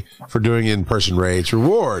significantly for doing in-person raids.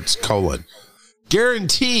 Rewards,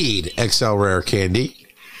 guaranteed XL rare candy.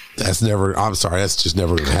 That's just never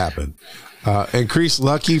going to happen. Increase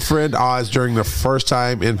lucky friend odds during the first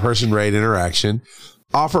time in-person raid interaction.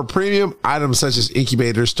 Offer premium items such as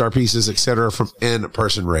incubators, star pieces, etc. from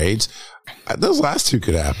in-person raids. Those last 2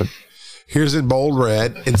 could happen. Here's in bold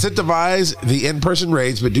red. Incentivize the in-person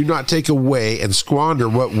raids, but do not take away and squander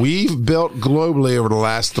what we've built globally over the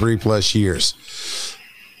last 3+ years.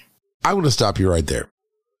 I want to stop you right there.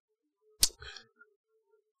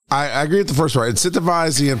 I agree with the first part.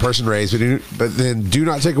 Incentivize the in-person raids, but then do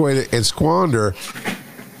not take away and squander.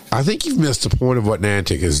 I think you've missed the point of what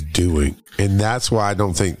Niantic is doing, and that's why I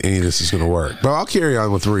don't think any of this is going to work. But I'll carry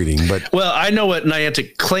on with reading. Well, I know what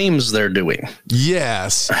Niantic claims they're doing.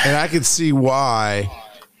 Yes, and I can see why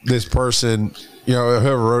this person,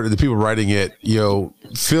 whoever wrote it, the people writing it,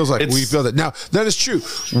 feels like we feel that. Now, that is true.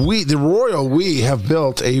 We have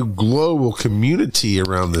built a global community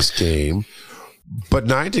around this game. But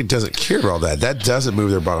Niantic doesn't care about that. That doesn't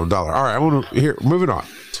move their bottom dollar. All right, moving on.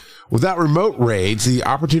 Without remote raids, the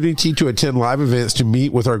opportunity to attend live events to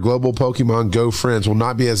meet with our global Pokemon Go friends will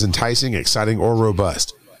not be as enticing, exciting, or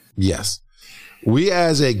robust. Yes. We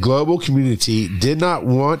as a global community did not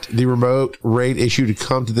want the remote raid issue to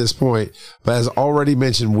come to this point, but as already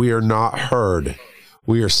mentioned, we are not heard.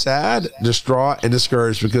 We are sad, distraught, and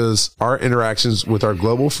discouraged because our interactions with our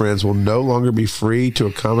global friends will no longer be free to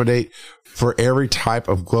accommodate for every type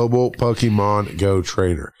of global Pokemon Go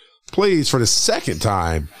trainer. Please, for the second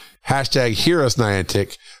time, #Hear Us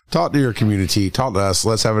Niantic. Talk to your community. Talk to us.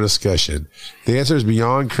 Let's have a discussion. The answer is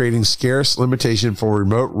beyond creating scarce limitation for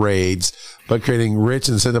remote raids, but creating rich,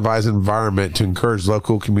 incentivized environment to encourage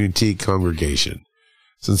local community congregation.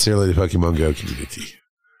 Sincerely, the Pokemon Go community.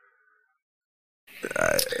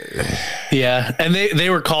 Yeah, and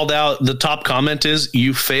they were called out. The top comment is,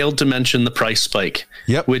 you failed to mention the price spike.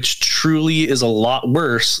 Yep. Which truly is a lot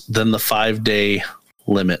worse than the 5-day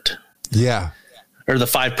limit. Yeah. Or the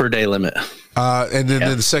 5 per day limit. And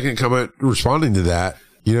then the second comment responding to that,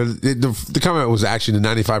 the comment was actually the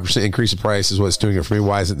 95% increase in price is what's doing it for me.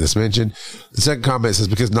 Why isn't this mentioned? The second comment says,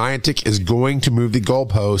 because Niantic is going to move the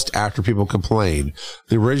goalpost after people complain.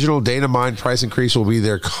 The original data mine price increase will be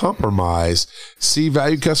their compromise. See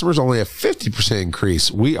value customers only a 50%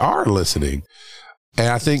 increase. We are listening. And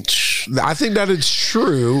I think that is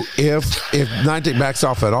true if Niantic backs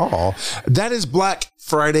off at all. That is Black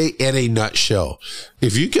Friday in a nutshell.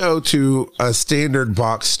 If you go to a standard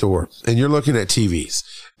box store and you're looking at TVs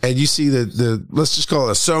and you see the let's just call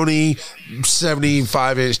it a Sony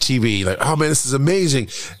 75-inch TV, like, oh man, this is amazing.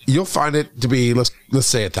 You'll find it to be, let's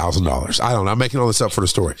say $1,000. I don't know. I'm making all this up for the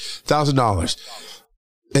story. $1,000.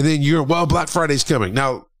 And then Black Friday's coming.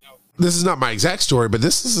 Now, this is not my exact story, but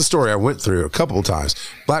this is the story I went through a couple of times.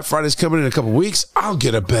 Black Friday's coming in a couple of weeks. I'll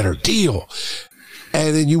get a better deal.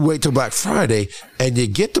 And then you wait till Black Friday and you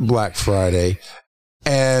get to Black Friday,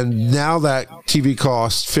 and now that TV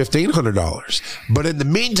costs $1,500. But in the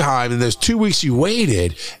meantime, in those 2 weeks you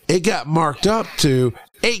waited, it got marked up to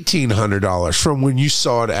 $1,800 from when you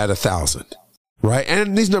saw it at $1,000. right?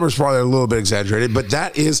 And these numbers probably are a little bit exaggerated, but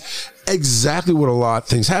that is exactly what a lot of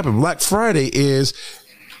things happen. Black Friday is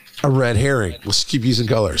a red herring. Let's keep using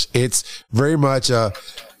colors. It's very much a,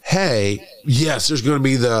 hey, yes, there's going to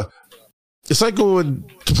be it's like going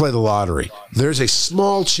to play the lottery. There's a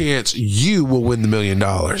small chance you will win the $1 million.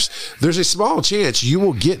 There's a small chance you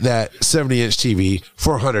will get that 70-inch TV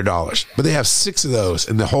for $100. But they have 6 of those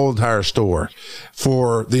in the whole entire store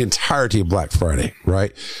for the entirety of Black Friday,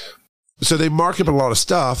 right? So they mark up a lot of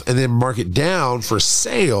stuff and then mark it down for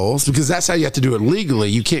sales, because that's how you have to do it legally.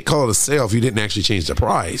 You can't call it a sale if you didn't actually change the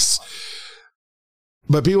price.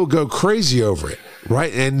 But people go crazy over it,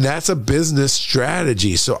 right? And that's a business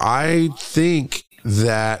strategy. So I think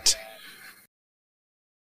that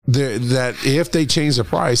that if they change the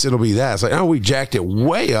price, it'll be that. It's like, oh, we jacked it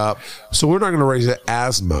way up, so we're not going to raise it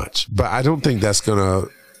as much. But I don't think that's going to,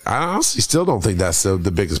 I honestly still don't think that's the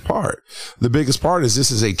biggest part. The biggest part is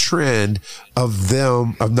this is a trend of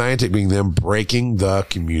Niantic being them breaking the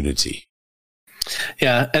community.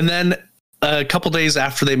 Yeah. And then a couple days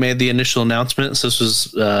after they made the initial announcement, so this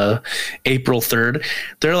was April 3rd,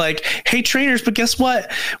 they're like, hey, trainers, but guess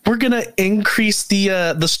what? We're going to increase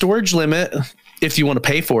the storage limit. If you want to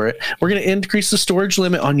pay for it, we're going to increase the storage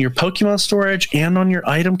limit on your Pokemon storage and on your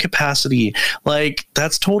item capacity. Like,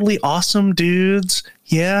 that's totally awesome, dudes.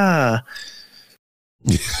 Yeah.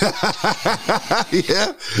 Yeah,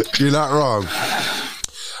 you're not wrong.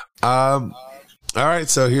 All right,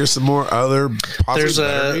 so here's some more other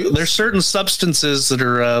possible. There's certain substances that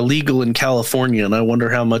are legal in California, and I wonder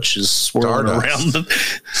how much is swirling around them.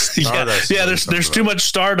 Yeah, there's too much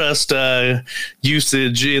Stardust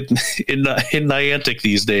usage in Niantic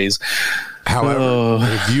these days. However,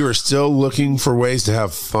 if you are still looking for ways to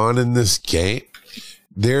have fun in this game,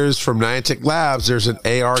 there's from Niantic Labs, there's an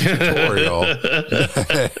AR tutorial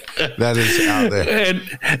that is out there.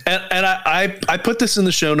 And I put this in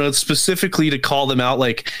the show notes specifically to call them out.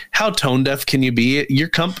 Like, how tone deaf can you be? Your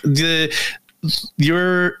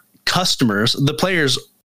customers, the players,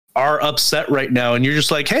 are upset right now, and you're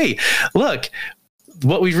just like, hey, look,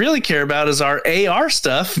 what we really care about is our AR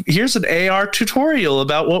stuff. Here's an AR tutorial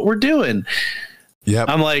about what we're doing. Yep.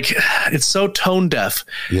 I'm like, it's so tone deaf.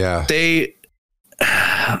 Yeah.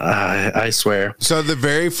 I swear. So the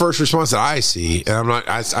very first response that I see, and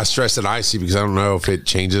I stress that I see because I don't know if it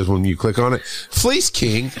changes when you click on it. Fleece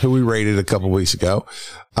King, who we rated a couple weeks ago,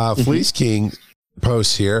 Fleece King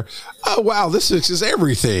posts here. Oh, wow, this fixes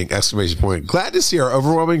everything! Exclamation point. Glad to see our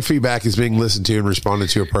overwhelming feedback is being listened to and responded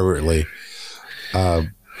to appropriately.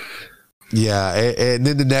 Yeah, and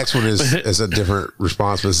then the next one is a different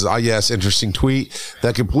response. This is, yes, interesting tweet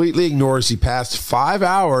that completely ignores the past 5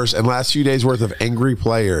 hours and last few days worth of angry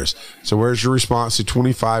players. So where's your response to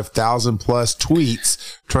 25,000 plus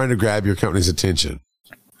tweets trying to grab your company's attention?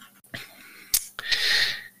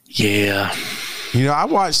 Yeah. You know, I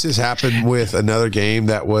watched this happen with another game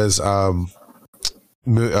that was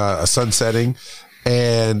sunsetting,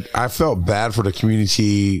 and I felt bad for the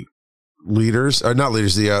community leaders, or not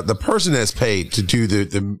leaders, the person that's paid to do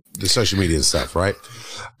the social media and stuff, right?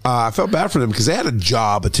 I felt bad for them because they had a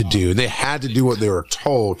job to do and they had to do what they were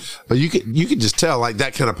told. But you could just tell, like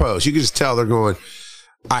that kind of post, you could just tell they're going,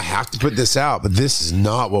 I have to put this out, but this is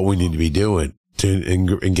not what we need to be doing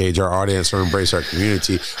to engage our audience or embrace our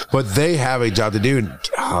community. But they have a job to do. And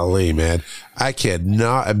golly, man, I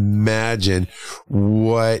cannot imagine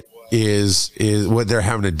what is what they're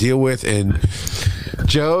having to deal with. And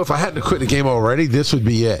Joe, if I hadn't quit the game already, this would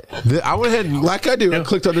be it. I went ahead and, like I do, I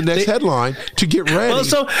clicked on the next headline to get ready. Well,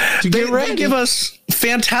 so they give us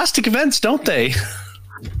fantastic events, don't they?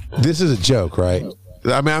 This is a joke, right?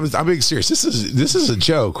 I mean, I'm being serious. This is a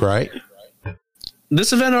joke, right?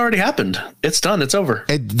 This event already happened. It's done. It's over.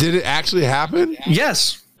 And did it actually happen?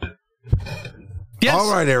 Yes. Yes. All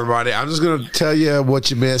right, everybody. I'm just going to tell you what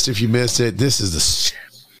you missed. If you missed it, this is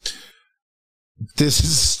the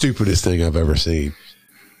stupidest thing I've ever seen.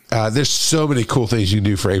 There's so many cool things you can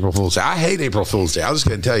do for April Fool's Day. I hate April Fool's Day. I was just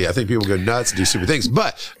going to tell you, I think people go nuts and do stupid things.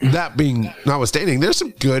 But that being notwithstanding, there's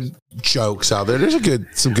some good jokes out there. There's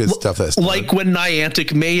some good stuff that's done. Like when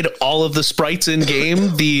Niantic made all of the sprites in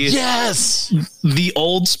game, the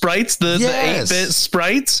old sprites, the 8-bit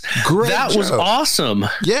sprites. Great that joke. Was awesome.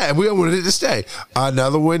 Yeah, and we wanted it to stay.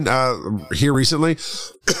 Another one here recently,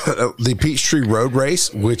 the Peachtree Road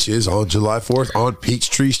Race, which is on July 4th on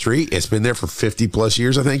Peachtree Street. It's been there for 50 plus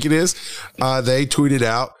years, I think it is. They tweeted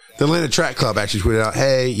out, the Atlanta Track Club actually tweeted out,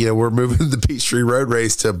 hey, we're moving the Peachtree Road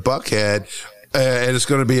Race to Buckhead and it's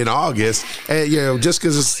going to be in August. And, you know, just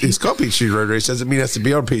because it's called Peachtree Road Race doesn't mean it has to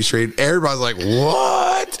be on Peachtree. Everybody's like,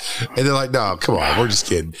 what? And they're like, no, come on, we're just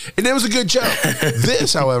kidding. And it was a good joke.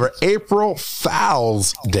 This, however, April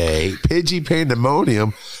Fowls Day, Pidgey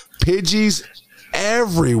Pandemonium, Pidgeys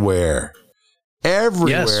everywhere.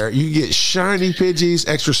 Everywhere. Yes. You get shiny Pidgeys,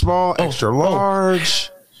 extra small, extra large.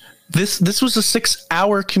 This was a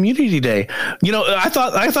 6-hour community day. You know, I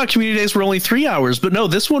thought community days were only 3 hours, but no,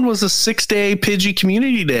 this one was a 6-day Pidgey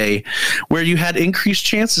community day where you had increased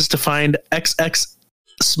chances to find XX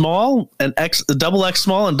small and double X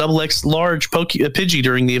small and double X large Pidgey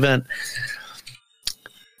during the event.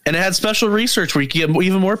 And it had special research where you could get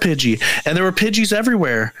even more Pidgey, and there were Pidgeys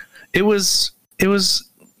everywhere. It was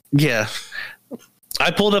yeah.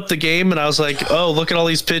 I pulled up the game and I was like, oh, look at all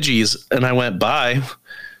these Pidgeys, and I went, bye.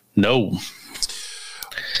 No.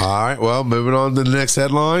 All right. Well, moving on to the next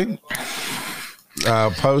headline.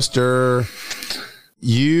 Poster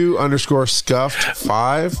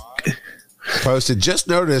U_scuffed5 posted, just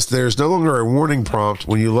noticed there's no longer a warning prompt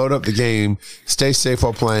when you load up the game. Stay safe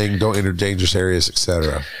while playing. Don't enter dangerous areas,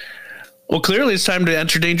 etc. Well, clearly it's time to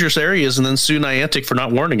enter dangerous areas and then sue Niantic for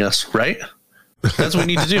not warning us, right? That's what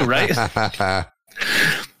we need to do, right?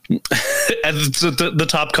 And the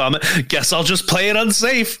top comment, guess I'll just play it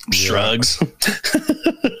unsafe. Shrugs.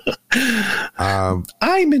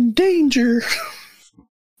 I'm in danger.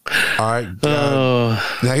 All right.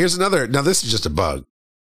 Now here's another. Now this is just a bug.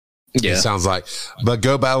 Yeah. It sounds like. But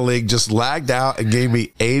Go Battle League just lagged out and gave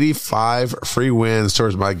me 85 free wins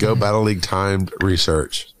towards my Go Battle League timed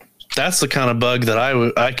research. That's the kind of bug that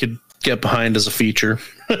I could get behind as a feature.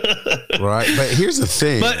 Right. But here's the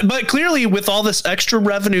thing. But clearly with all this extra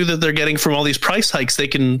revenue that they're getting from all these price hikes, they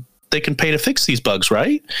can pay to fix these bugs,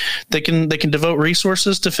 right? They can devote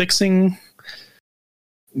resources to fixing.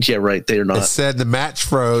 Yeah, right. They're not. It said the match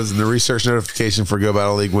froze and the research notification for Go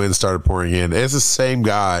Battle League wins started pouring in. It's the same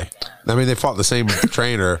guy. I mean, they fought the same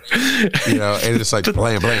trainer, you know, and it's like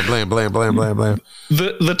blam, blam, blam, blam, blam, blam, blam.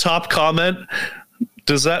 The top comment.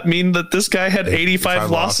 Does that mean that this guy had 85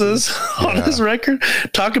 losses on his record?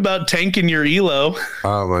 Talk about tanking your elo.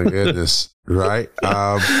 Oh my goodness. Right.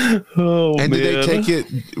 And man. Did they take it?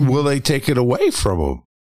 Will they take it away from him?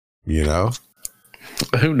 You know,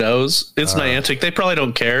 who knows? It's Niantic. They probably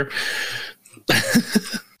don't care.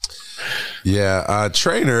 Yeah.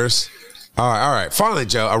 Trainers. All right. Finally,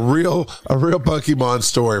 Joe, a real Pokemon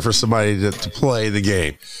story for somebody to play the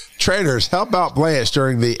game. Trainers, help out Blanche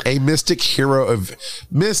during the A Mystic Hero of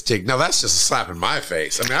Mystic. Now, that's just a slap in my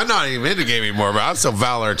face. I mean, I'm not even into game anymore, but I'm so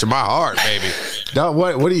Valor to my heart, baby. No,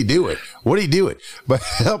 what are you doing? What are you doing? But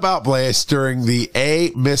help out Blanche during the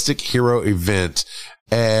A Mystic Hero event.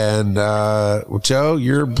 And, well, Joe,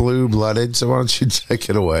 you're blue-blooded, so why don't you take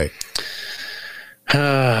it away?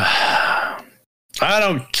 I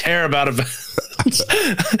don't care about events.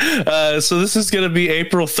 So this is going to be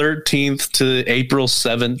April 13th to April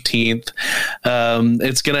 17th.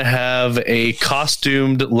 It's going to have a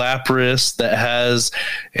costumed Lapras that has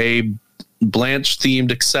a Blanche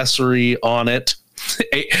themed accessory on it,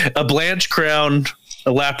 a Blanche crown,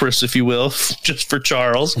 a Lapras, if you will, just for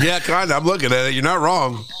Charles. Yeah, kind of. I'm looking at it. You're not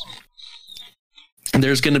wrong.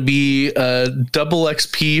 There's going to be double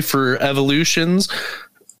XP for evolutions.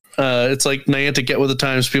 It's like Niantic get with the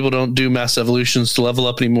times. People don't do mass evolutions to level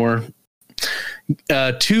up anymore.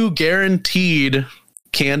 2 guaranteed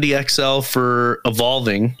Candy XL for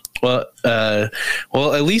evolving. Well,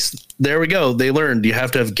 at least there we go. They learned you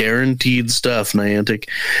have to have guaranteed stuff, Niantic.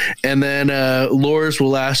 And then lures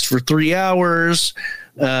will last for 3 hours.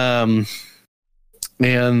 And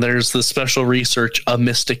there's the special research, a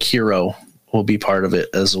Mystic Hero will be part of it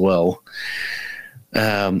as well.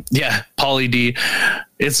 Pauly D.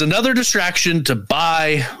 It's another distraction to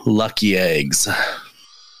buy lucky eggs.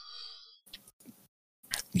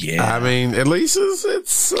 Yeah. I mean, at least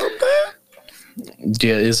it's something.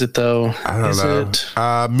 Yeah, is it though? I don't know.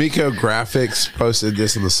 Miko Graphics posted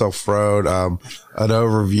this in the Self Road, an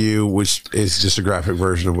overview, which is just a graphic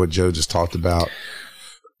version of what Joe just talked about.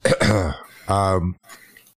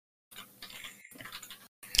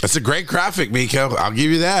 It's a great graphic, Miko. I'll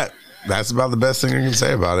give you that. That's about the best thing I can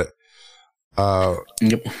say about it.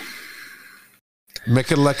 Yep.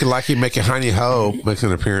 Make it lucky, make it honey ho, makes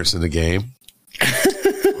an appearance in the game.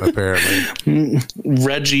 Apparently.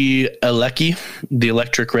 Reggie Alecki, the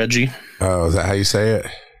electric Reggie. Oh, is that how you say it?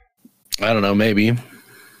 I don't know, maybe.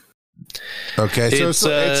 Okay, so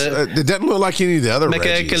it doesn't look like any of the other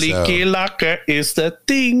Reggies. Is the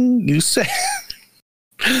thing you say.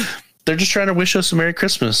 They're just trying to wish us a Merry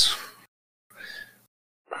Christmas.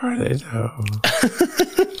 Are they though?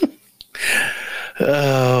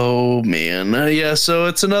 Oh Oh man, yeah. So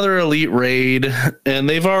it's another elite raid, and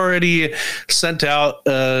they've already sent out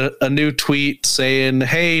a new tweet saying,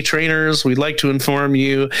 "Hey trainers, we'd like to inform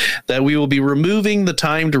you that we will be removing the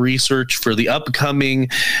time to research for the upcoming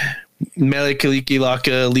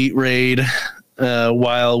Melikilikilaka elite raid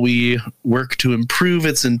while we work to improve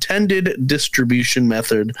its intended distribution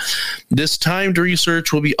method. This timed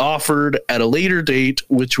research will be offered at a later date,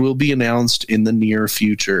 which will be announced in the near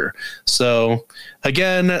future." So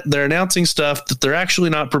again, they're announcing stuff that they're actually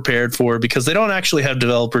not prepared for because they don't actually have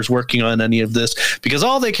developers working on any of this, because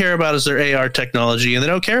all they care about is their AR technology, and they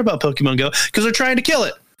don't care about Pokemon Go because they're trying to kill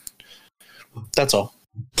it. That's all.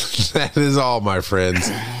 That is all, my friends.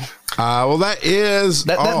 Well, that is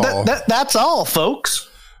all. That's all, folks.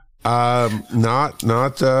 Not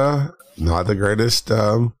the greatest.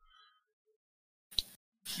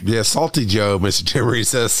 Salty Joe, Mr. Timmery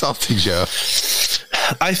says Salty Joe.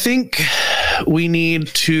 I think we need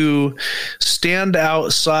to stand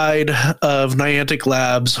outside of Niantic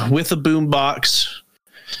Labs with a boombox,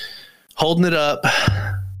 holding it up,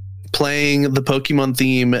 playing the Pokemon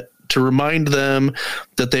theme to remind them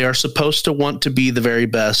that they are supposed to want to be the very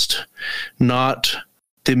best, not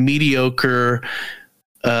the mediocre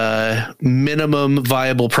minimum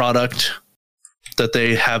viable product that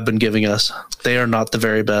they have been giving us. They are not the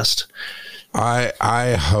very best.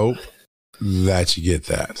 I hope that you get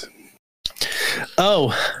that.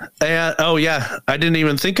 Oh yeah. I didn't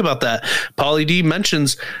even think about that. Pauly D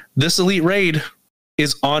mentions this elite raid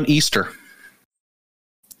is on Easter.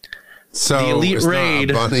 So the elite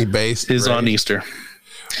raid bunny based is on Easter.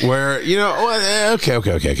 Where,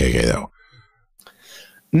 okay though.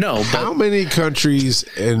 No, but how many countries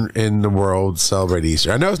in the world celebrate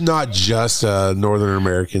Easter? I know it's not just a Northern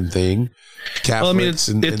American thing. Catholics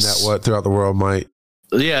and that what throughout the world might.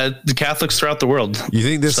 Yeah, the Catholics throughout the world. You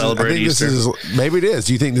think this celebrate Easter? Maybe it is.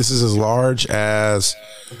 Do you think this is as large as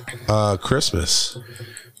Christmas?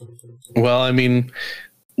 Well, I mean,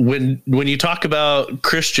 when you talk about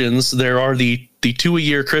Christians, there are the 2 a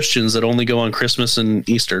year Christians that only go on Christmas and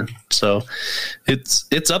Easter. So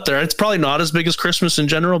it's up there. It's probably not as big as Christmas in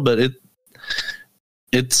general, but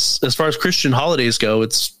it's as far as Christian holidays go,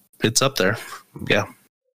 it's up there. Yeah.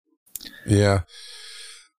 Yeah.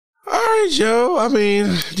 All right, Joe. I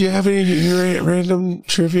mean, do you have any random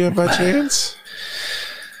trivia by chance?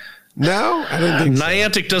 No, I didn't think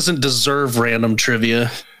Niantic doesn't deserve random trivia.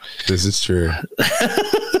 This is true.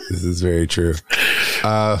 This is very true.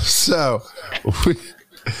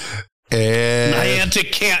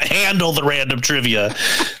 Niantic can't handle the random trivia.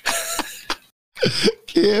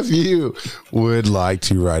 If you would like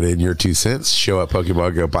to write in your 2 cents, show at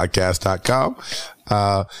PokemonGoPodcast.com.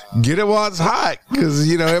 Get it while it's hot, because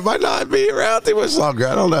it might not be around too much longer.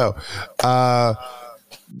 I don't know.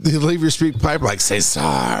 Leave your speak pipe like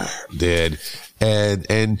Cesar did.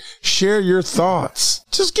 And share your thoughts.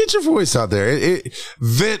 Just get your voice out there.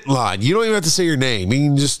 Vent line. You don't even have to say your name. You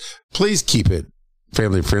can just please keep it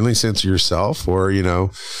family friendly. Censor yourself, or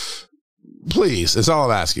please. That's all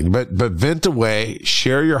I'm asking. But vent away.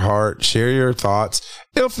 Share your heart. Share your thoughts.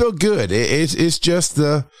 It'll feel good. It's just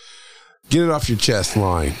the get it off your chest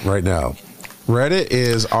line right now. Reddit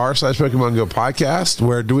is r/Pokemon Go podcast.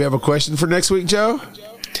 Where do we have a question for next week, Joe?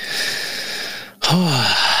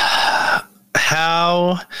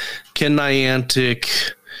 How can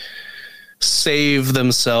Niantic save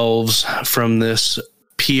themselves from this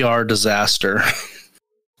PR disaster?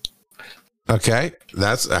 Okay,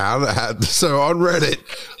 that's how. So on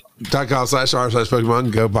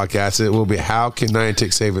Reddit.com/r/Pokemon Go podcast, it will be how can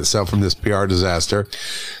Niantic save itself from this PR disaster.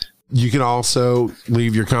 You can also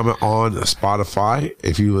leave your comment on Spotify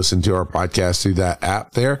if you listen to our podcast through that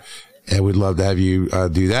app there, and we'd love to have you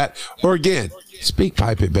do that. Or again, speak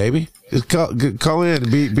pipe it, baby. Just call in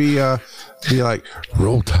and be like,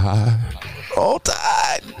 roll tide. Go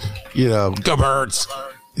Birds.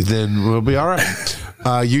 Then we'll be all right.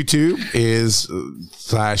 YouTube is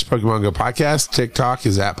 /Pokemon Go podcast. TikTok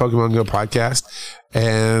is @Pokemon Go podcast.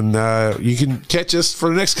 And you can catch us for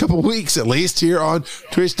the next couple of weeks, at least, here on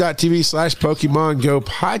twitch.tv/Pokemon Go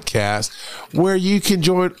podcast, where you can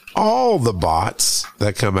join all the bots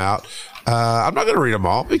that come out. I'm not going to read them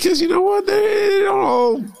all because you know what? They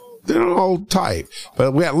don't all type.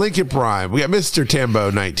 But we got Lincoln Prime. We got Mr.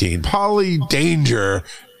 Tambo 19. Polly Danger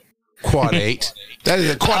Quad 8. That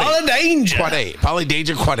is a Quad 8. Quad 8. Polly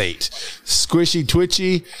Danger Quad 8. Squishy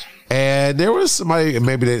Twitchy. And there was somebody,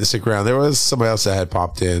 maybe they didn't stick around. There was somebody else that had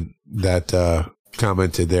popped in that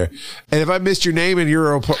commented there. And if I missed your name and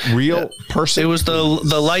you're a real person. It was the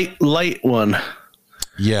light one.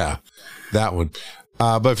 Yeah, that one.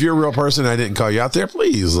 But if you're a real person, I didn't call you out there,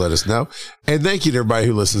 please let us know. And thank you to everybody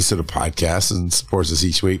who listens to the podcast and supports us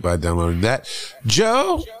each week by downloading that.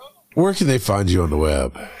 Joe, where can they find you on the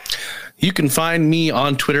web? You can find me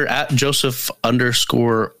on Twitter at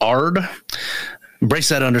Joseph_Ard. Brace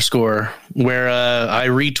that underscore, where I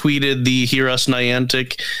retweeted the Hear Us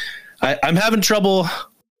Niantic. I'm having trouble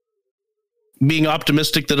being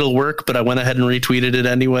optimistic that it'll work, but I went ahead and retweeted it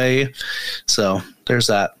anyway. So there's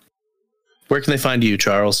that. Where can they find you,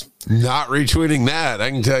 Charles? Not retweeting that.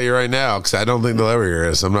 I can tell you right now, because I don't think they'll ever hear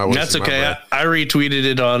us. I'm not. That's okay. I retweeted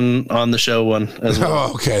it on the show one as well.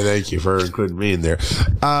 Oh, okay. Thank you for including me in there.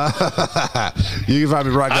 You can find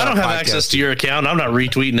me right now. I don't have access to your account. I'm not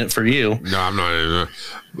retweeting it for you. No, I'm not.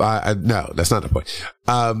 No, that's not the point.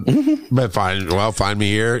 But find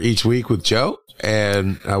me here each week with Joe.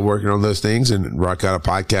 And working on those things and rock out of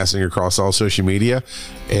podcasting across all social media.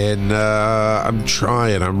 And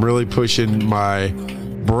I'm really pushing my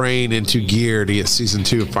brain into gear to get season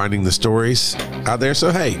 2 of Finding the Stories out there.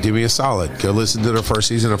 So, hey, do me a solid. Go listen to the first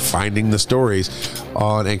season of Finding the Stories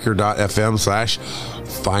on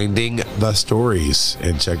anchor.fm/Finding the Stories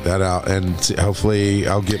and check that out. And hopefully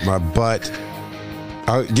I'll get my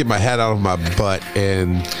head out of my butt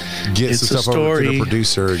and get some stuff over to the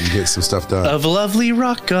producer and get some stuff done. Of a lovely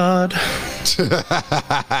rock god.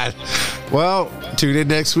 Well, tune in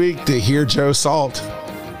next week to hear Joe Salt.